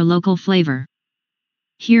have a more local flavor.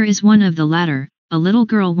 Here is one of the latter. A little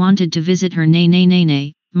girl wanted to visit her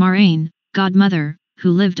nene, marraine, godmother,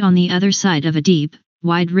 who lived on the other side of a deep,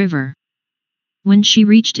 wide river. When she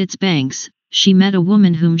reached its banks, she met a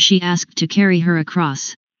woman whom she asked to carry her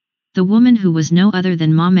across. The woman, who was no other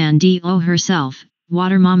than Mamandio herself,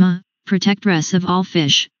 Water Mama, protectress of all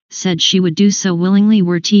fish, said she would do so willingly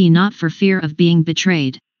were it not for fear of being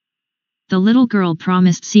betrayed. The little girl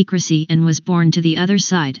promised secrecy and was borne to the other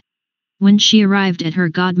side. When she arrived at her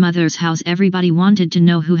godmother's house, everybody wanted to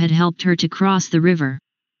know who had helped her to cross the river.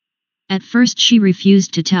 At first she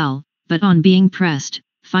refused to tell, but on being pressed,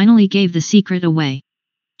 finally gave the secret away.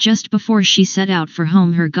 Just before she set out for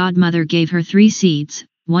home, her godmother gave her 3 seeds,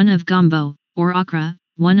 one of gombo, or okra,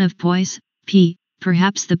 one of pois, pea,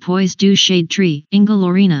 perhaps the pois du shade tree,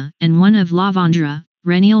 Ingalorina, and one of lavandra,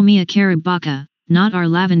 Reniolmia caribaca, not our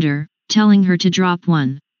lavender, telling her to drop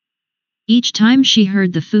one. Each time she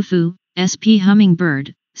heard the fufu, sp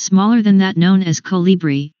hummingbird, smaller than that known as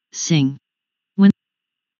colibri, sing. When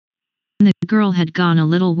the girl had gone a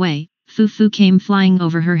little way, fufu came flying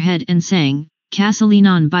over her head and sang,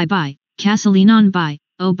 Kasalinan bye bye, Kasalinan bye,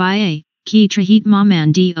 oh bye, ki trahit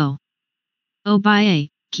mamandio. Oh bye,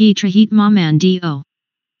 ki trahit mamandio.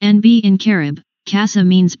 NB in Carib, Casa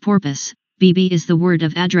means porpoise, BB is the word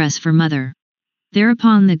of address for mother.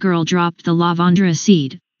 Thereupon the girl dropped the lavandra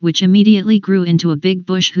seed, which immediately grew into a big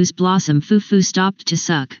bush whose blossom fufu stopped to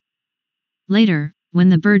suck. Later, when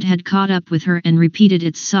the bird had caught up with her and repeated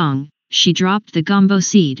its song, she dropped the gombo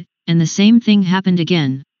seed, and the same thing happened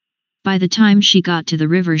again. By the time she got to the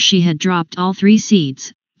river she had dropped all 3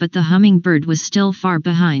 seeds, but the hummingbird was still far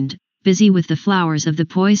behind, busy with the flowers of the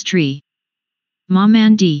pois tree.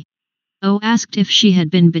 Mamandi asked if she had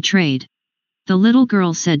been betrayed. The little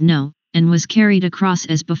girl said no, and was carried across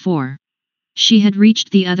as before. She had reached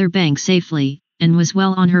the other bank safely, and was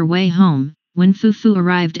well on her way home, when Fufu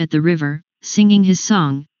arrived at the river, singing his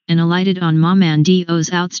song, and alighted on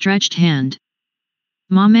Mamandio's outstretched hand.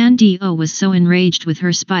 Mamandio was so enraged with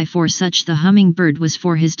her spy for such the hummingbird was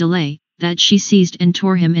for his delay, that she seized and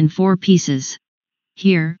tore him in 4 pieces.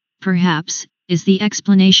 Here, perhaps, is the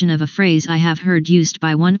explanation of a phrase I have heard used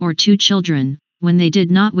by 1 or 2 children, when they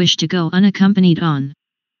did not wish to go unaccompanied on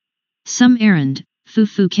some errand.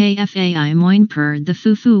 Fufu kfai moin per, the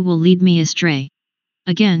fufu will lead me astray.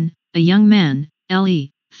 Again, a young man, Le,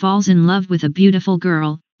 falls in love with a beautiful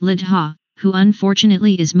girl, Lidha, who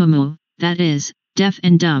unfortunately is mumu, that is, deaf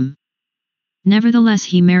and dumb. Nevertheless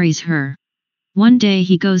he marries her. One day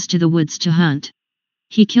he goes to the woods to hunt.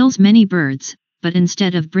 He kills many birds, but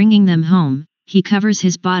instead of bringing them home, he covers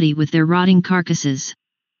his body with their rotting carcasses.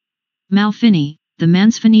 Malfini, the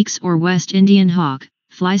Mansfinix or West Indian hawk,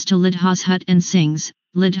 flies to Lidha's hut and sings,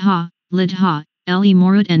 Lidha, Lidha, Le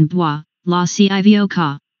Morut and Bois, La Civio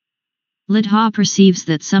Ka. Lidha perceives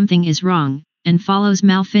that something is wrong, and follows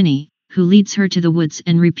Malfini, who leads her to the woods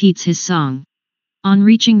and repeats his song. On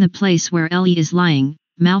reaching the place where Ellie is lying,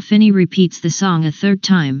 Malfini repeats the song a 3rd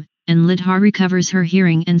time, and Lidha recovers her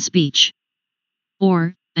hearing and speech.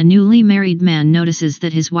 Or, a newly married man notices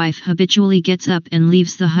that his wife habitually gets up and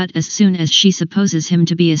leaves the hut as soon as she supposes him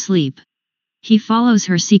to be asleep. He follows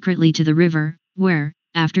her secretly to the river, where,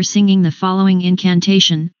 after singing the following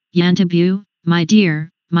incantation, Yantabu, my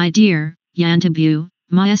dear, Yantabu,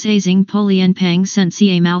 ma zing polien pang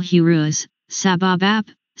sensie malhuruas, sababap,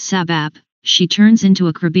 sabap, she turns into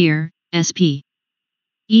a crabir, sp.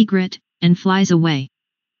 Egret, and flies away.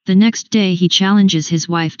 The next day he challenges his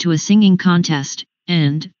wife to a singing contest,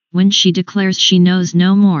 and, when she declares she knows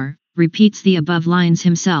no more, repeats the above lines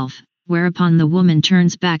himself, whereupon the woman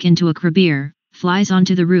turns back into a crabir, flies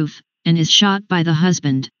onto the roof, and is shot by the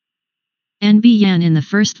husband. Nb yan in the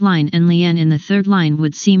first line and lien in the third line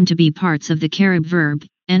would seem to be parts of the Carib verb,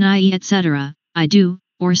 nie etc., I do,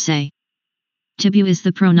 or say. Tibu is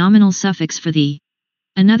the pronominal suffix for the.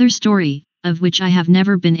 Another story, of which I have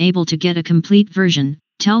never been able to get a complete version,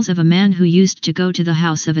 tells of a man who used to go to the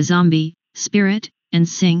house of a zombie spirit, and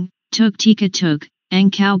sing, Tuk tika tuk, ang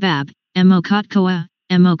kao bab, mo kotkoa,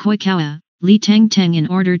 mo koikawa, li teng teng in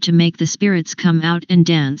order to make the spirits come out and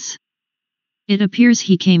dance. It appears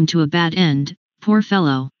he came to a bad end, poor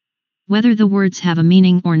fellow. Whether the words have a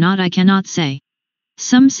meaning or not I cannot say.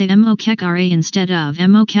 Some say mo kekare instead of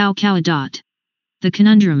mo cow cow dot. The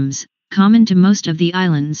conundrums, common to most of the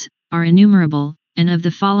islands, are innumerable, and of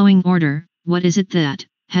the following order: what is it that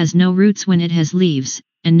has no roots when it has leaves,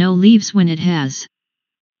 and no leaves when it has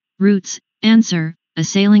roots? Answer, a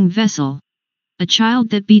sailing vessel. A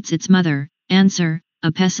child that beats its mother. Answer,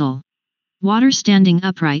 a pestle. Water standing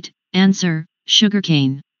upright. Answer,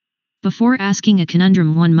 sugarcane. Before asking a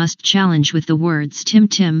conundrum one must challenge with the words tim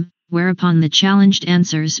tim, whereupon the challenged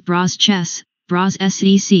answers bras chess, bras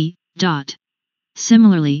sec, dot.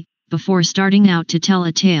 Similarly, before starting out to tell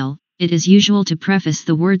a tale, it is usual to preface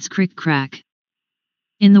the words crick crack.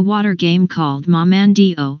 In the water game called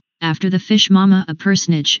Mamandio, after the fish mama a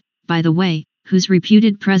personage, by the way, whose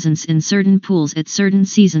reputed presence in certain pools at certain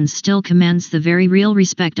seasons still commands the very real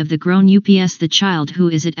respect of the grown ups. The child who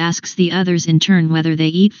is it asks the others in turn whether they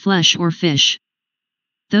eat flesh or fish.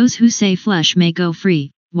 Those who say flesh may go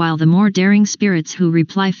free, while the more daring spirits who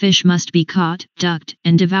reply fish must be caught, ducked,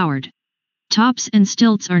 and devoured. Tops and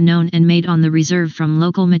stilts are known and made on the reserve from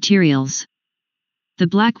local materials. The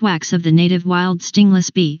black wax of the native wild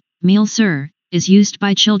stingless bee, meal sir, is used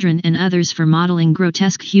by children and others for modeling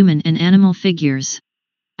grotesque human and animal figures.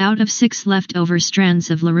 Out of 6 leftover strands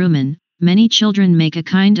of larumen, many children make a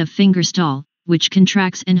kind of finger stall, which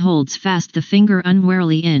contracts and holds fast the finger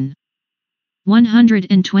unwarily in.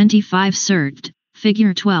 125 Cert,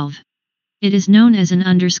 Figure 12. It is known as an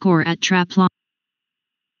underscore at Traplama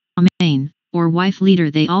main, or wife leader.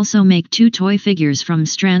 They also make 2 toy figures from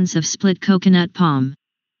strands of split coconut palm.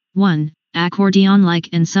 1. Accordion-like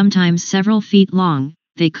and sometimes several feet long,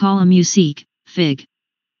 they call a musique, fig.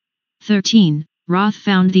 13. Roth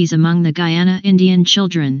found these among the Guyana Indian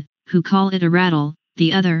children, who call it a rattle.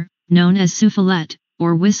 The other, known as soufflet,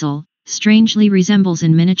 or whistle, strangely resembles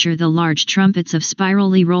in miniature the large trumpets of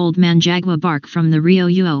spirally rolled manjagua bark from the Rio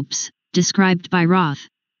Uopes, described by Roth.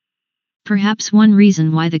 Perhaps one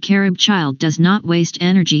reason why the Carib child does not waste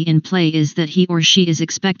energy in play is that he or she is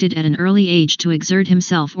expected at an early age to exert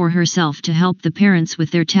himself or herself to help the parents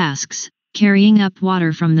with their tasks, carrying up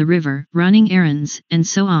water from the river, running errands, and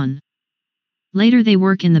so on. Later they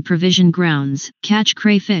work in the provision grounds, catch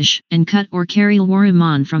crayfish, and cut or carry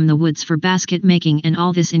waruman from the woods for basket making, and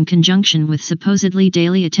all this in conjunction with supposedly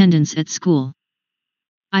daily attendance at school.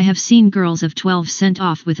 I have seen girls of 12 sent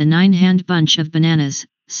off with a 9-hand bunch of bananas,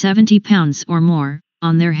 70 pounds or more,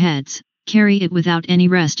 on their heads, carry it without any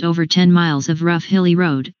rest over 10 miles of rough hilly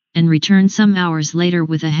road, and return some hours later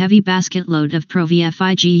with a heavy basket load of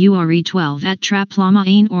Provfigure 12 at Traplama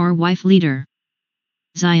Ain or wife leader.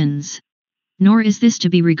 Zions. Nor is this to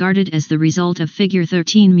be regarded as the result of Figure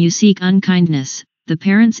 13 musique unkindness. The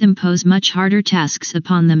parents impose much harder tasks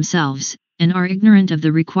upon themselves, and are ignorant of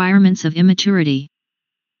the requirements of immaturity.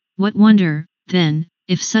 What wonder, then,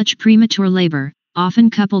 if such premature labor, often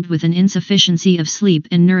coupled with an insufficiency of sleep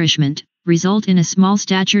and nourishment, result in a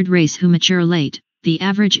small-statured race who mature late. The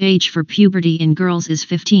average age for puberty in girls is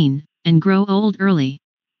 15, and grow old early.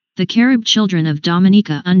 The Carib children of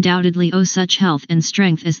Dominica undoubtedly owe such health and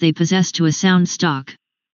strength as they possess to a sound stock.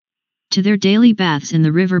 To their daily baths in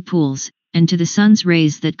the river pools, and to the sun's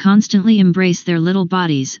rays that constantly embrace their little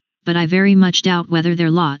bodies, but I very much doubt whether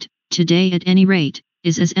their lot, today at any rate,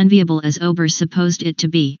 is as enviable as Ober supposed it to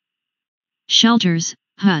be. Shelters,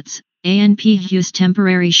 huts, ANPHUs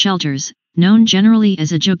temporary shelters, known generally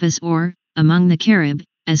as ajupas or, among the Carib,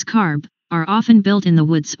 as carb, are often built in the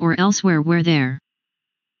woods or elsewhere where there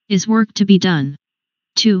is work to be done.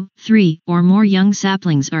 2, 3, or more young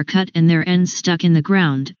saplings are cut and their ends stuck in the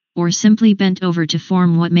ground, or simply bent over to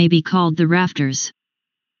form what may be called the rafters.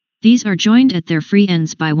 These are joined at their free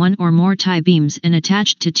ends by 1 or more tie beams and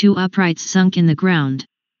attached to 2 uprights sunk in the ground.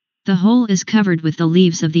 The whole is covered with the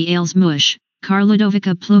leaves of the ales mush,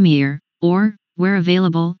 Carludovica plumier, or, where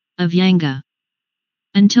available, of yanga.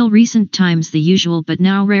 Until recent times the usual but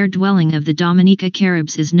now rare dwelling of the Dominica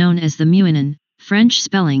Caribs is known as the muinan, French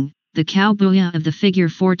spelling, the cowbouya of the Figure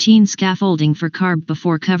 14 scaffolding for carb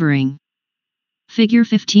before covering. Figure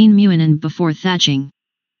 15 muinan before thatching.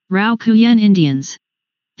 Raukuyan Indians.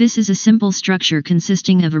 This is a simple structure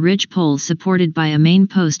consisting of a ridge pole supported by a main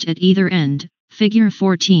post at either end, Figure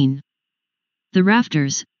 14. The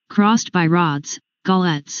rafters, crossed by rods,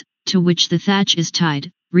 gallets, to which the thatch is tied,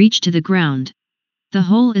 reach to the ground. The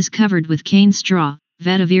whole is covered with cane straw,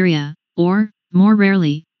 vetiveria, or, more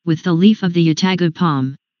rarely, with the leaf of the yatagu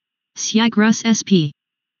palm. Siagrus sp.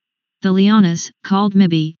 The lianas, called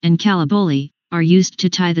mibi and calaboli, are used to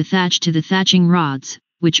tie the thatch to the thatching rods,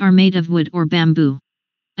 which are made of wood or bamboo.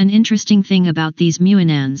 An interesting thing about these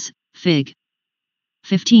muinans, Fig.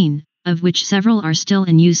 15, of which several are still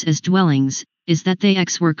in use as dwellings, is that they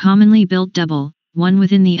were commonly built double, one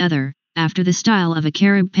within the other, after the style of a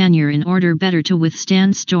Carib pannier in order better to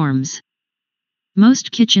withstand storms.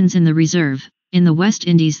 Most kitchens in the reserve, in the West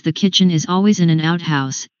Indies the kitchen is always in an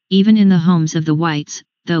outhouse, even in the homes of the whites,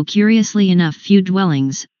 though curiously enough few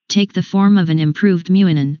dwellings, take the form of an improved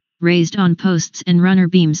muinan, raised on posts and runner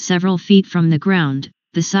beams several feet from the ground,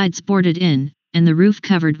 the sides boarded in, and the roof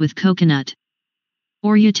covered with coconut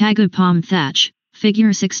or yatagu palm thatch,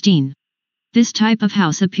 Figure 16. This type of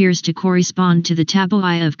house appears to correspond to the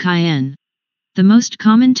tabouai of Cayenne. The most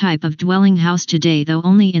common type of dwelling house today, though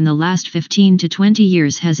only in the last 15 to 20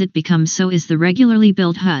 years has it become so, is the regularly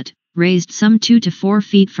built hut, raised some 2 to 4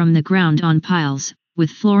 feet from the ground on piles, with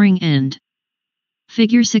flooring and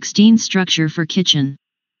Figure 16 structure for kitchen.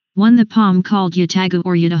 1. The palm called yatagu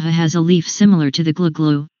or yutaha has a leaf similar to the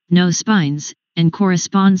gluglu, no spines, and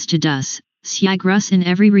corresponds to dus, Syagrus in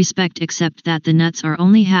every respect except that the nuts are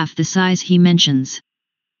only half the size he mentions.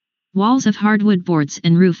 Walls of hardwood boards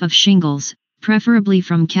and roof of shingles, preferably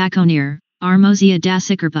from Caconir, Armosia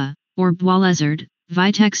dasycarpa, or Bois-Lezard,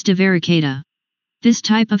 Vitex divaricata. This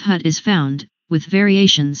type of hut is found, with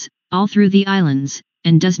variations, all through the islands,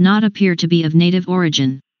 and does not appear to be of native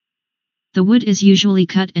origin. The wood is usually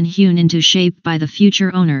cut and hewn into shape by the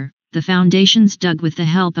future owner, the foundations dug with the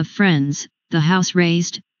help of friends, the house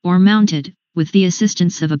raised, or mounted, with the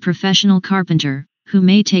assistance of a professional carpenter, who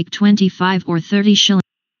may take 25 or 30 shillings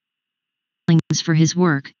for his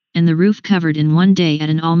work, and the roof covered in one day at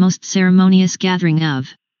an almost ceremonious gathering of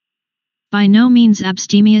by no means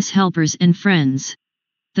abstemious helpers and friends.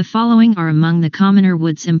 The following are among the commoner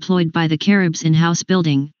woods employed by the Caribs in house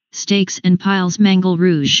building: stakes and piles mangle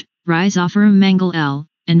rouge, Rhizophorum mangle L,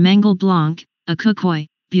 and mangle blanc, ahuuahkhuu,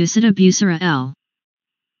 Busita bucera L.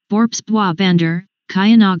 Borps bois bander,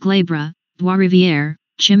 Kayana glabra, bois rivière,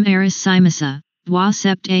 Chim eris cimasa, bois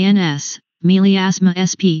sept ans, Meliasma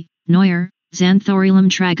sp, Neuer, Xanthorelum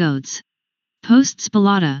tragodes. Post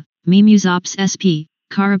spallata, Mimusops sp,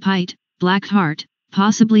 Carapite, black heart,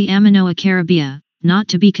 possibly Aminoa caribea, not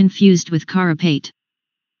to be confused with carapate.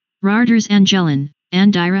 Rarders angelin,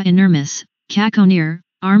 Andira inermis, Caconir,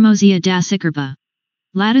 Armosia dasycarpa.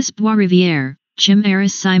 Lattice bois rivière, Chim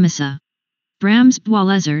eris cimasa. Brahms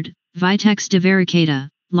Bois-Lezard, Vitex divaricata,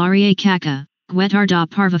 Laurier caca, Guettarda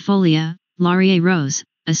parvifolia, Laurier rose,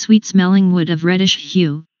 a sweet-smelling wood of reddish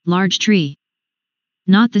hue, large tree.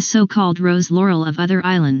 Not the so-called rose laurel of other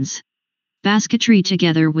islands. Basketry.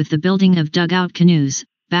 Together with the building of dugout canoes,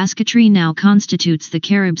 basketry now constitutes the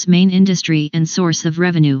Caribs' main industry and source of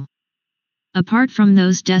revenue. Apart from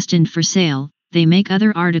those destined for sale, they make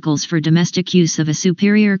other articles for domestic use of a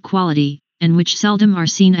superior quality, and which seldom are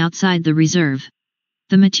seen outside the reserve.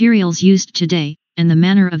 The materials used today, and the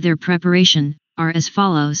manner of their preparation, are as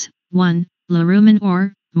follows: 1. Laruman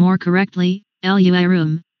or, more correctly,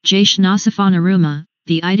 Eluarum, Jaishnasafanaruma,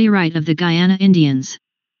 the idiorite of the Guyana Indians.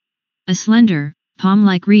 A slender,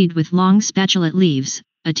 palm-like reed with long spatulate leaves,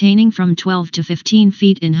 attaining from 12 to 15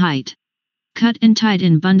 feet in height. Cut and tied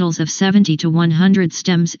in bundles of 70 to 100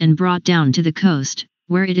 stems and brought down to the coast,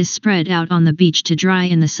 where it is spread out on the beach to dry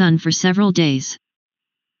in the sun for several days.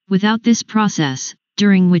 Without this process,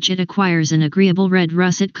 during which it acquires an agreeable red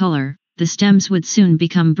russet color, the stems would soon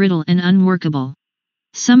become brittle and unworkable.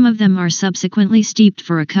 Some of them are subsequently steeped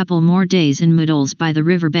for a couple more days in muddles by the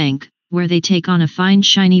river bank, where they take on a fine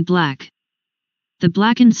shiny black. The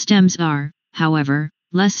blackened stems are, however,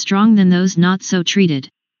 less strong than those not so treated.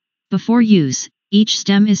 Before use, each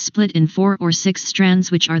stem is split in 4 or 6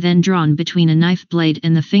 strands, which are then drawn between a knife blade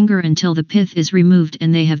and the finger until the pith is removed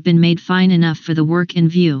and they have been made fine enough for the work in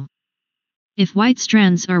view. If white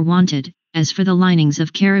strands are wanted, as for the linings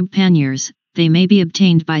of Carib panniers, they may be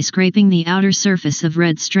obtained by scraping the outer surface of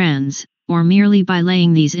red strands, or merely by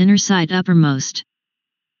laying these inner side uppermost.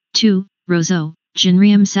 2. Roseau,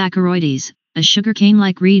 Genrium saccharoides, a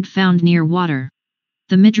sugarcane-like reed found near water.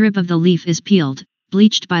 The midrib of the leaf is peeled,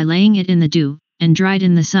 bleached by laying it in the dew, and dried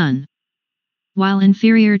in the sun. While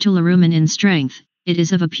inferior to laruman in strength, it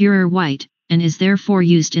is of a purer white, and is therefore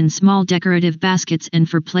used in small decorative baskets and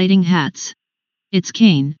for plaiting hats. Its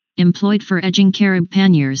cane, employed for edging Carib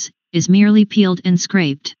panniers, is merely peeled and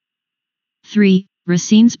scraped. 3.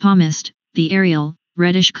 Racine's pomist, the aerial,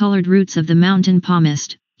 reddish-colored roots of the mountain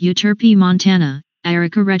pomist, Euterpe montana,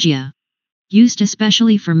 Erica regia. Used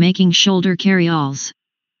especially for making shoulder carryalls.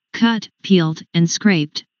 Cut, peeled, and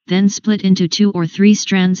scraped, then split into 2 or 3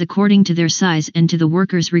 strands according to their size and to the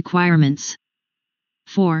worker's requirements.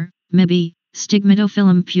 4. Mibi,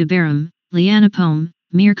 Stigmatophyllum puberum, Lianapome,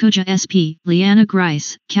 Mircoja sp, Liana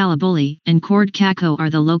grice, Calaboli, and cord caco are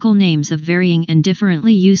the local names of varying and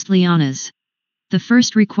differently used lianas. The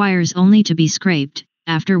first requires only to be scraped,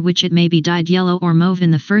 after which it may be dyed yellow or mauve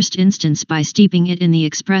in the first instance by steeping it in the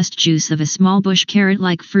expressed juice of a small bush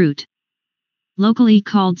carrot-like fruit. Locally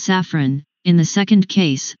called saffron, in the second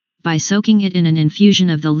case, by soaking it in an infusion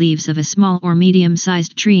of the leaves of a small or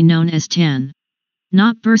medium-sized tree known as tan.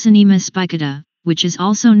 Not Bursinema spicata, which is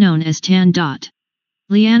also known as tan.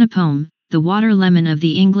 Lianapome, the water lemon of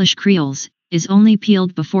the English Creoles, is only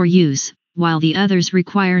peeled before use, while the others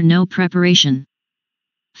require no preparation.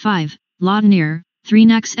 5. Laudonniere,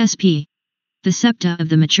 Thrinax sp. The septa of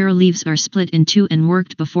the mature leaves are split in 2 and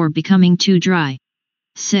worked before becoming too dry.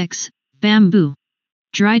 6. Bamboo.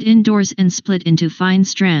 Dried indoors and split into fine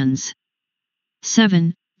strands.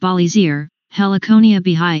 7. Balizier, Heliconia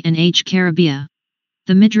behi and H. caribea.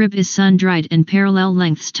 The midrib is sun-dried and parallel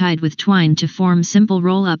lengths tied with twine to form simple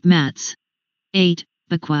roll-up mats. 8.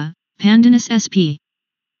 Bakwa, Pandanus sp.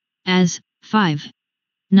 As. 5.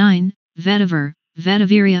 9. Vetiver,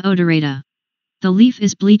 Vetiveria odorata. The leaf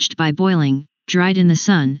is bleached by boiling, dried in the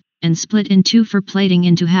sun, and split in two for plaiting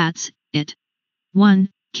into hats. It. 1.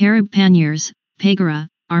 Carib panniers, pagara,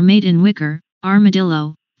 are made in wicker,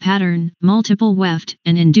 armadillo, pattern, multiple weft,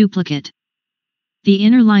 and in duplicate. The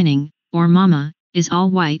inner lining, or mama, is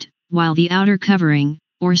all white, while the outer covering,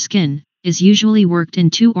 or skin, is usually worked in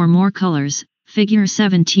 2 or more colors, figure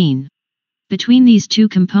 17. Between these two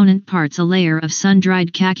component parts a layer of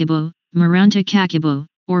sun-dried kakibo, maranta kakibo,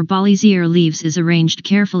 or balizier leaves is arranged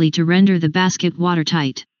carefully to render the basket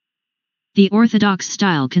watertight. The orthodox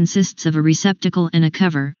style consists of a receptacle and a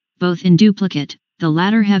cover, both in duplicate, the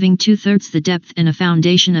latter having 2/3 the depth and a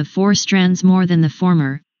foundation of 4 strands more than the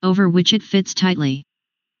former, over which it fits tightly.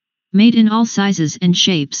 Made in all sizes and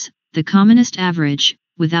shapes, the commonest average,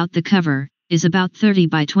 without the cover, is about 30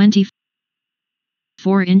 by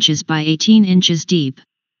 24 inches by 18 inches deep.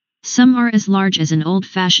 Some are as large as an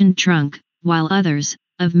old-fashioned trunk, while others,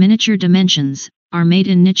 of miniature dimensions, are made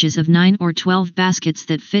in niches of 9 or 12 baskets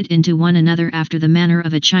that fit into one another after the manner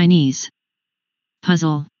of a Chinese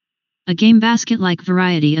puzzle. A game basket-like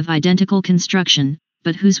variety of identical construction,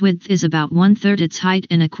 but whose width is about 1/3 its height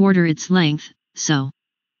and 1/4 its length, so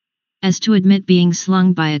as to admit being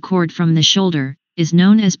slung by a cord from the shoulder, is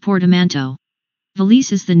known as portamanteau.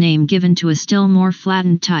 Valise is the name given to a still more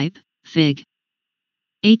flattened type, fig.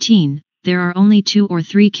 18. There are only 2 or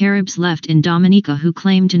 3 Caribs left in Dominica who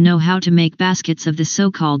claim to know how to make baskets of the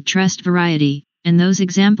so-called tressed variety, and those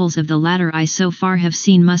examples of the latter I so far have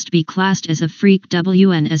seen must be classed as of freak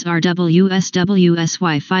WN as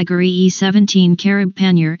RWSWSY figure E17 Carib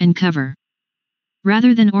pannier and cover,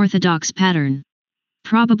 rather than orthodox pattern.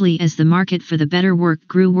 Probably as the market for the better work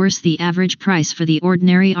grew worse, the average price for the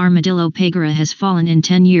ordinary armadillo pagara has fallen in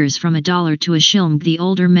 10 years from $1 to $1. The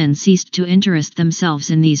older men ceased to interest themselves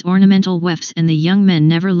in these ornamental wefts and the young men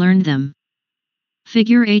never learned them.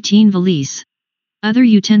 Figure 18 Valise. Other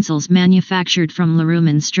utensils manufactured from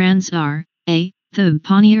laruman strands are, a. The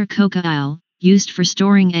pannier cocaile, used for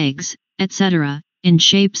storing eggs, etc., in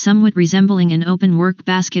shape somewhat resembling an open work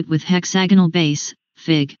basket with hexagonal base,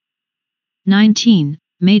 fig. 19,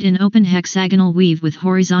 made in open hexagonal weave with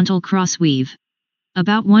horizontal cross weave.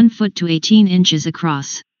 About 1 foot to 18 inches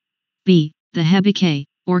across. B. The hebique,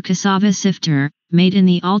 or cassava sifter, made in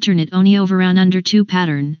the alternate oniovaran under 2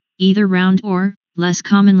 pattern, either round or, less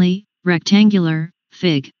commonly, rectangular,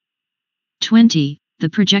 fig. 20. The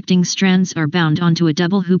projecting strands are bound onto a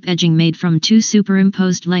double hoop edging made from 2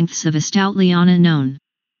 superimposed lengths of a stout liana known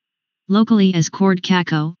locally as cord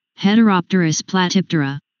caco, Heteropterus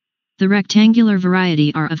platyptera. The rectangular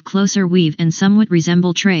variety are of closer weave and somewhat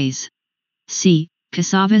resemble trays. C.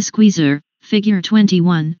 Cassava squeezer, figure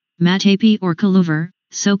 21, matapi or calouver,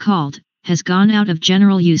 so called, has gone out of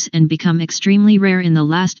general use and become extremely rare in the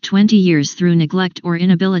last 20 years through neglect or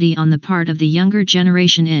inability on the part of the younger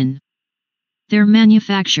generation in their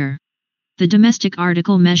manufacture. The domestic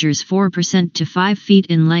article measures 4% to 5 feet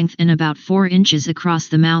in length and about 4 inches across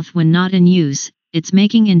the mouth when not in use. Its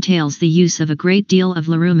making entails the use of a great deal of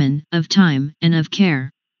laruman, of time, and of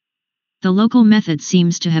care. The local method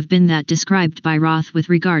seems to have been that described by Roth with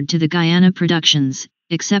regard to the Guyana productions,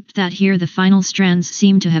 except that here the final strands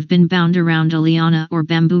seem to have been bound around a liana or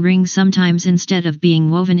bamboo ring sometimes instead of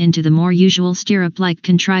being woven into the more usual stirrup-like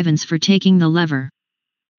contrivance for taking the lever.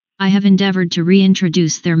 I have endeavored to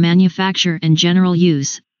reintroduce their manufacture and general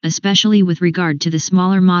use, especially with regard to the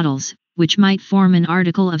smaller models, which might form an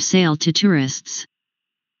article of sale to tourists.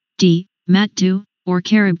 D. Mattu, or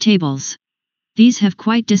Carib tables. These have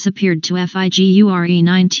quite disappeared to figure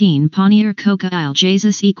 19 pannier cocaile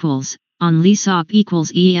Jesus equals, on Lisop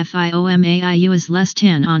equals EFIOMAIU is less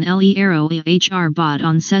 10 on LE arrow HR bod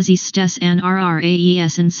on Sezistes and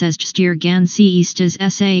RRAES and Seststier gan Ceistes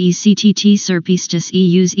SAECTT Serpistes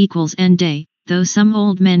EUs equals N day, though some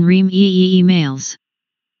old men ream EEE males.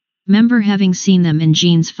 Member having seen them in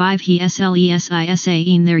Genes 5 he SLESISA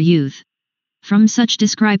in their youth. From such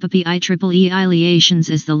descripapy IEEE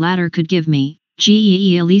iliations as the latter could give me,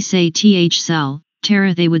 GEE elise th cell,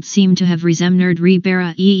 terra they would seem to have resemnerd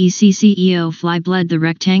rebera EECCEO fly bled the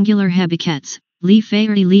rectangular hebiquettes, li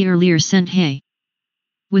fairy leer sent hay.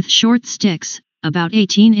 With short sticks, about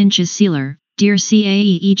 18 inches sealer, deer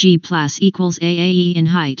CAEEG plus equals AAE in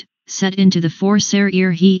height, set into the 4 ser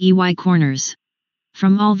ear he EY corners.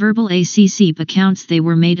 From all verbal ACC accounts they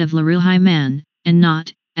were made of Laruhai man, and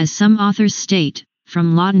not, as some authors state,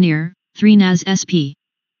 from Laudonnier, 3 Nas sp.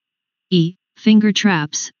 E. Finger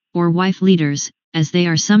traps, or wife leaders, as they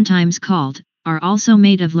are sometimes called, are also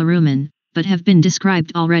made of larumen, but have been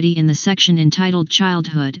described already in the section entitled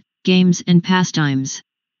Childhood, Games and Pastimes.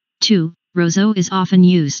 2. Roseau is often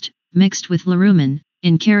used, mixed with larumen,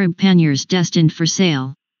 in Carib panniers destined for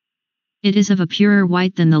sale. It is of a purer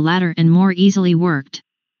white than the latter and more easily worked.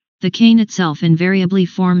 The cane itself invariably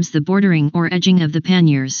forms the bordering or edging of the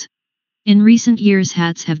panniers. In recent years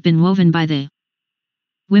hats have been woven by the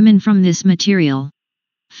women from this material.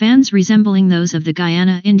 Fans resembling those of the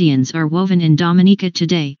Guyana Indians are woven in Dominica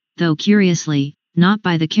today, though curiously, not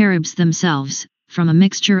by the Caribs themselves, from a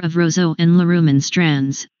mixture of roseau and larumen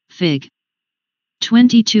strands, Fig.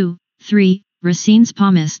 22, 3, Racine's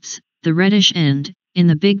palmists, the reddish end, in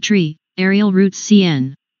the big tree, aerial roots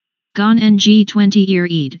cn. Gon ng 20 ear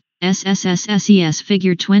ed, SSSSES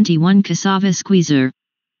Figure 21 Cassava squeezer.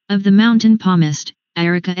 Of the mountain palmist,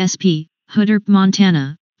 Erica sp. Hoodurp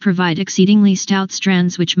Montana, provide exceedingly stout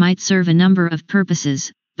strands which might serve a number of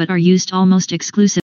purposes, but are used almost exclusively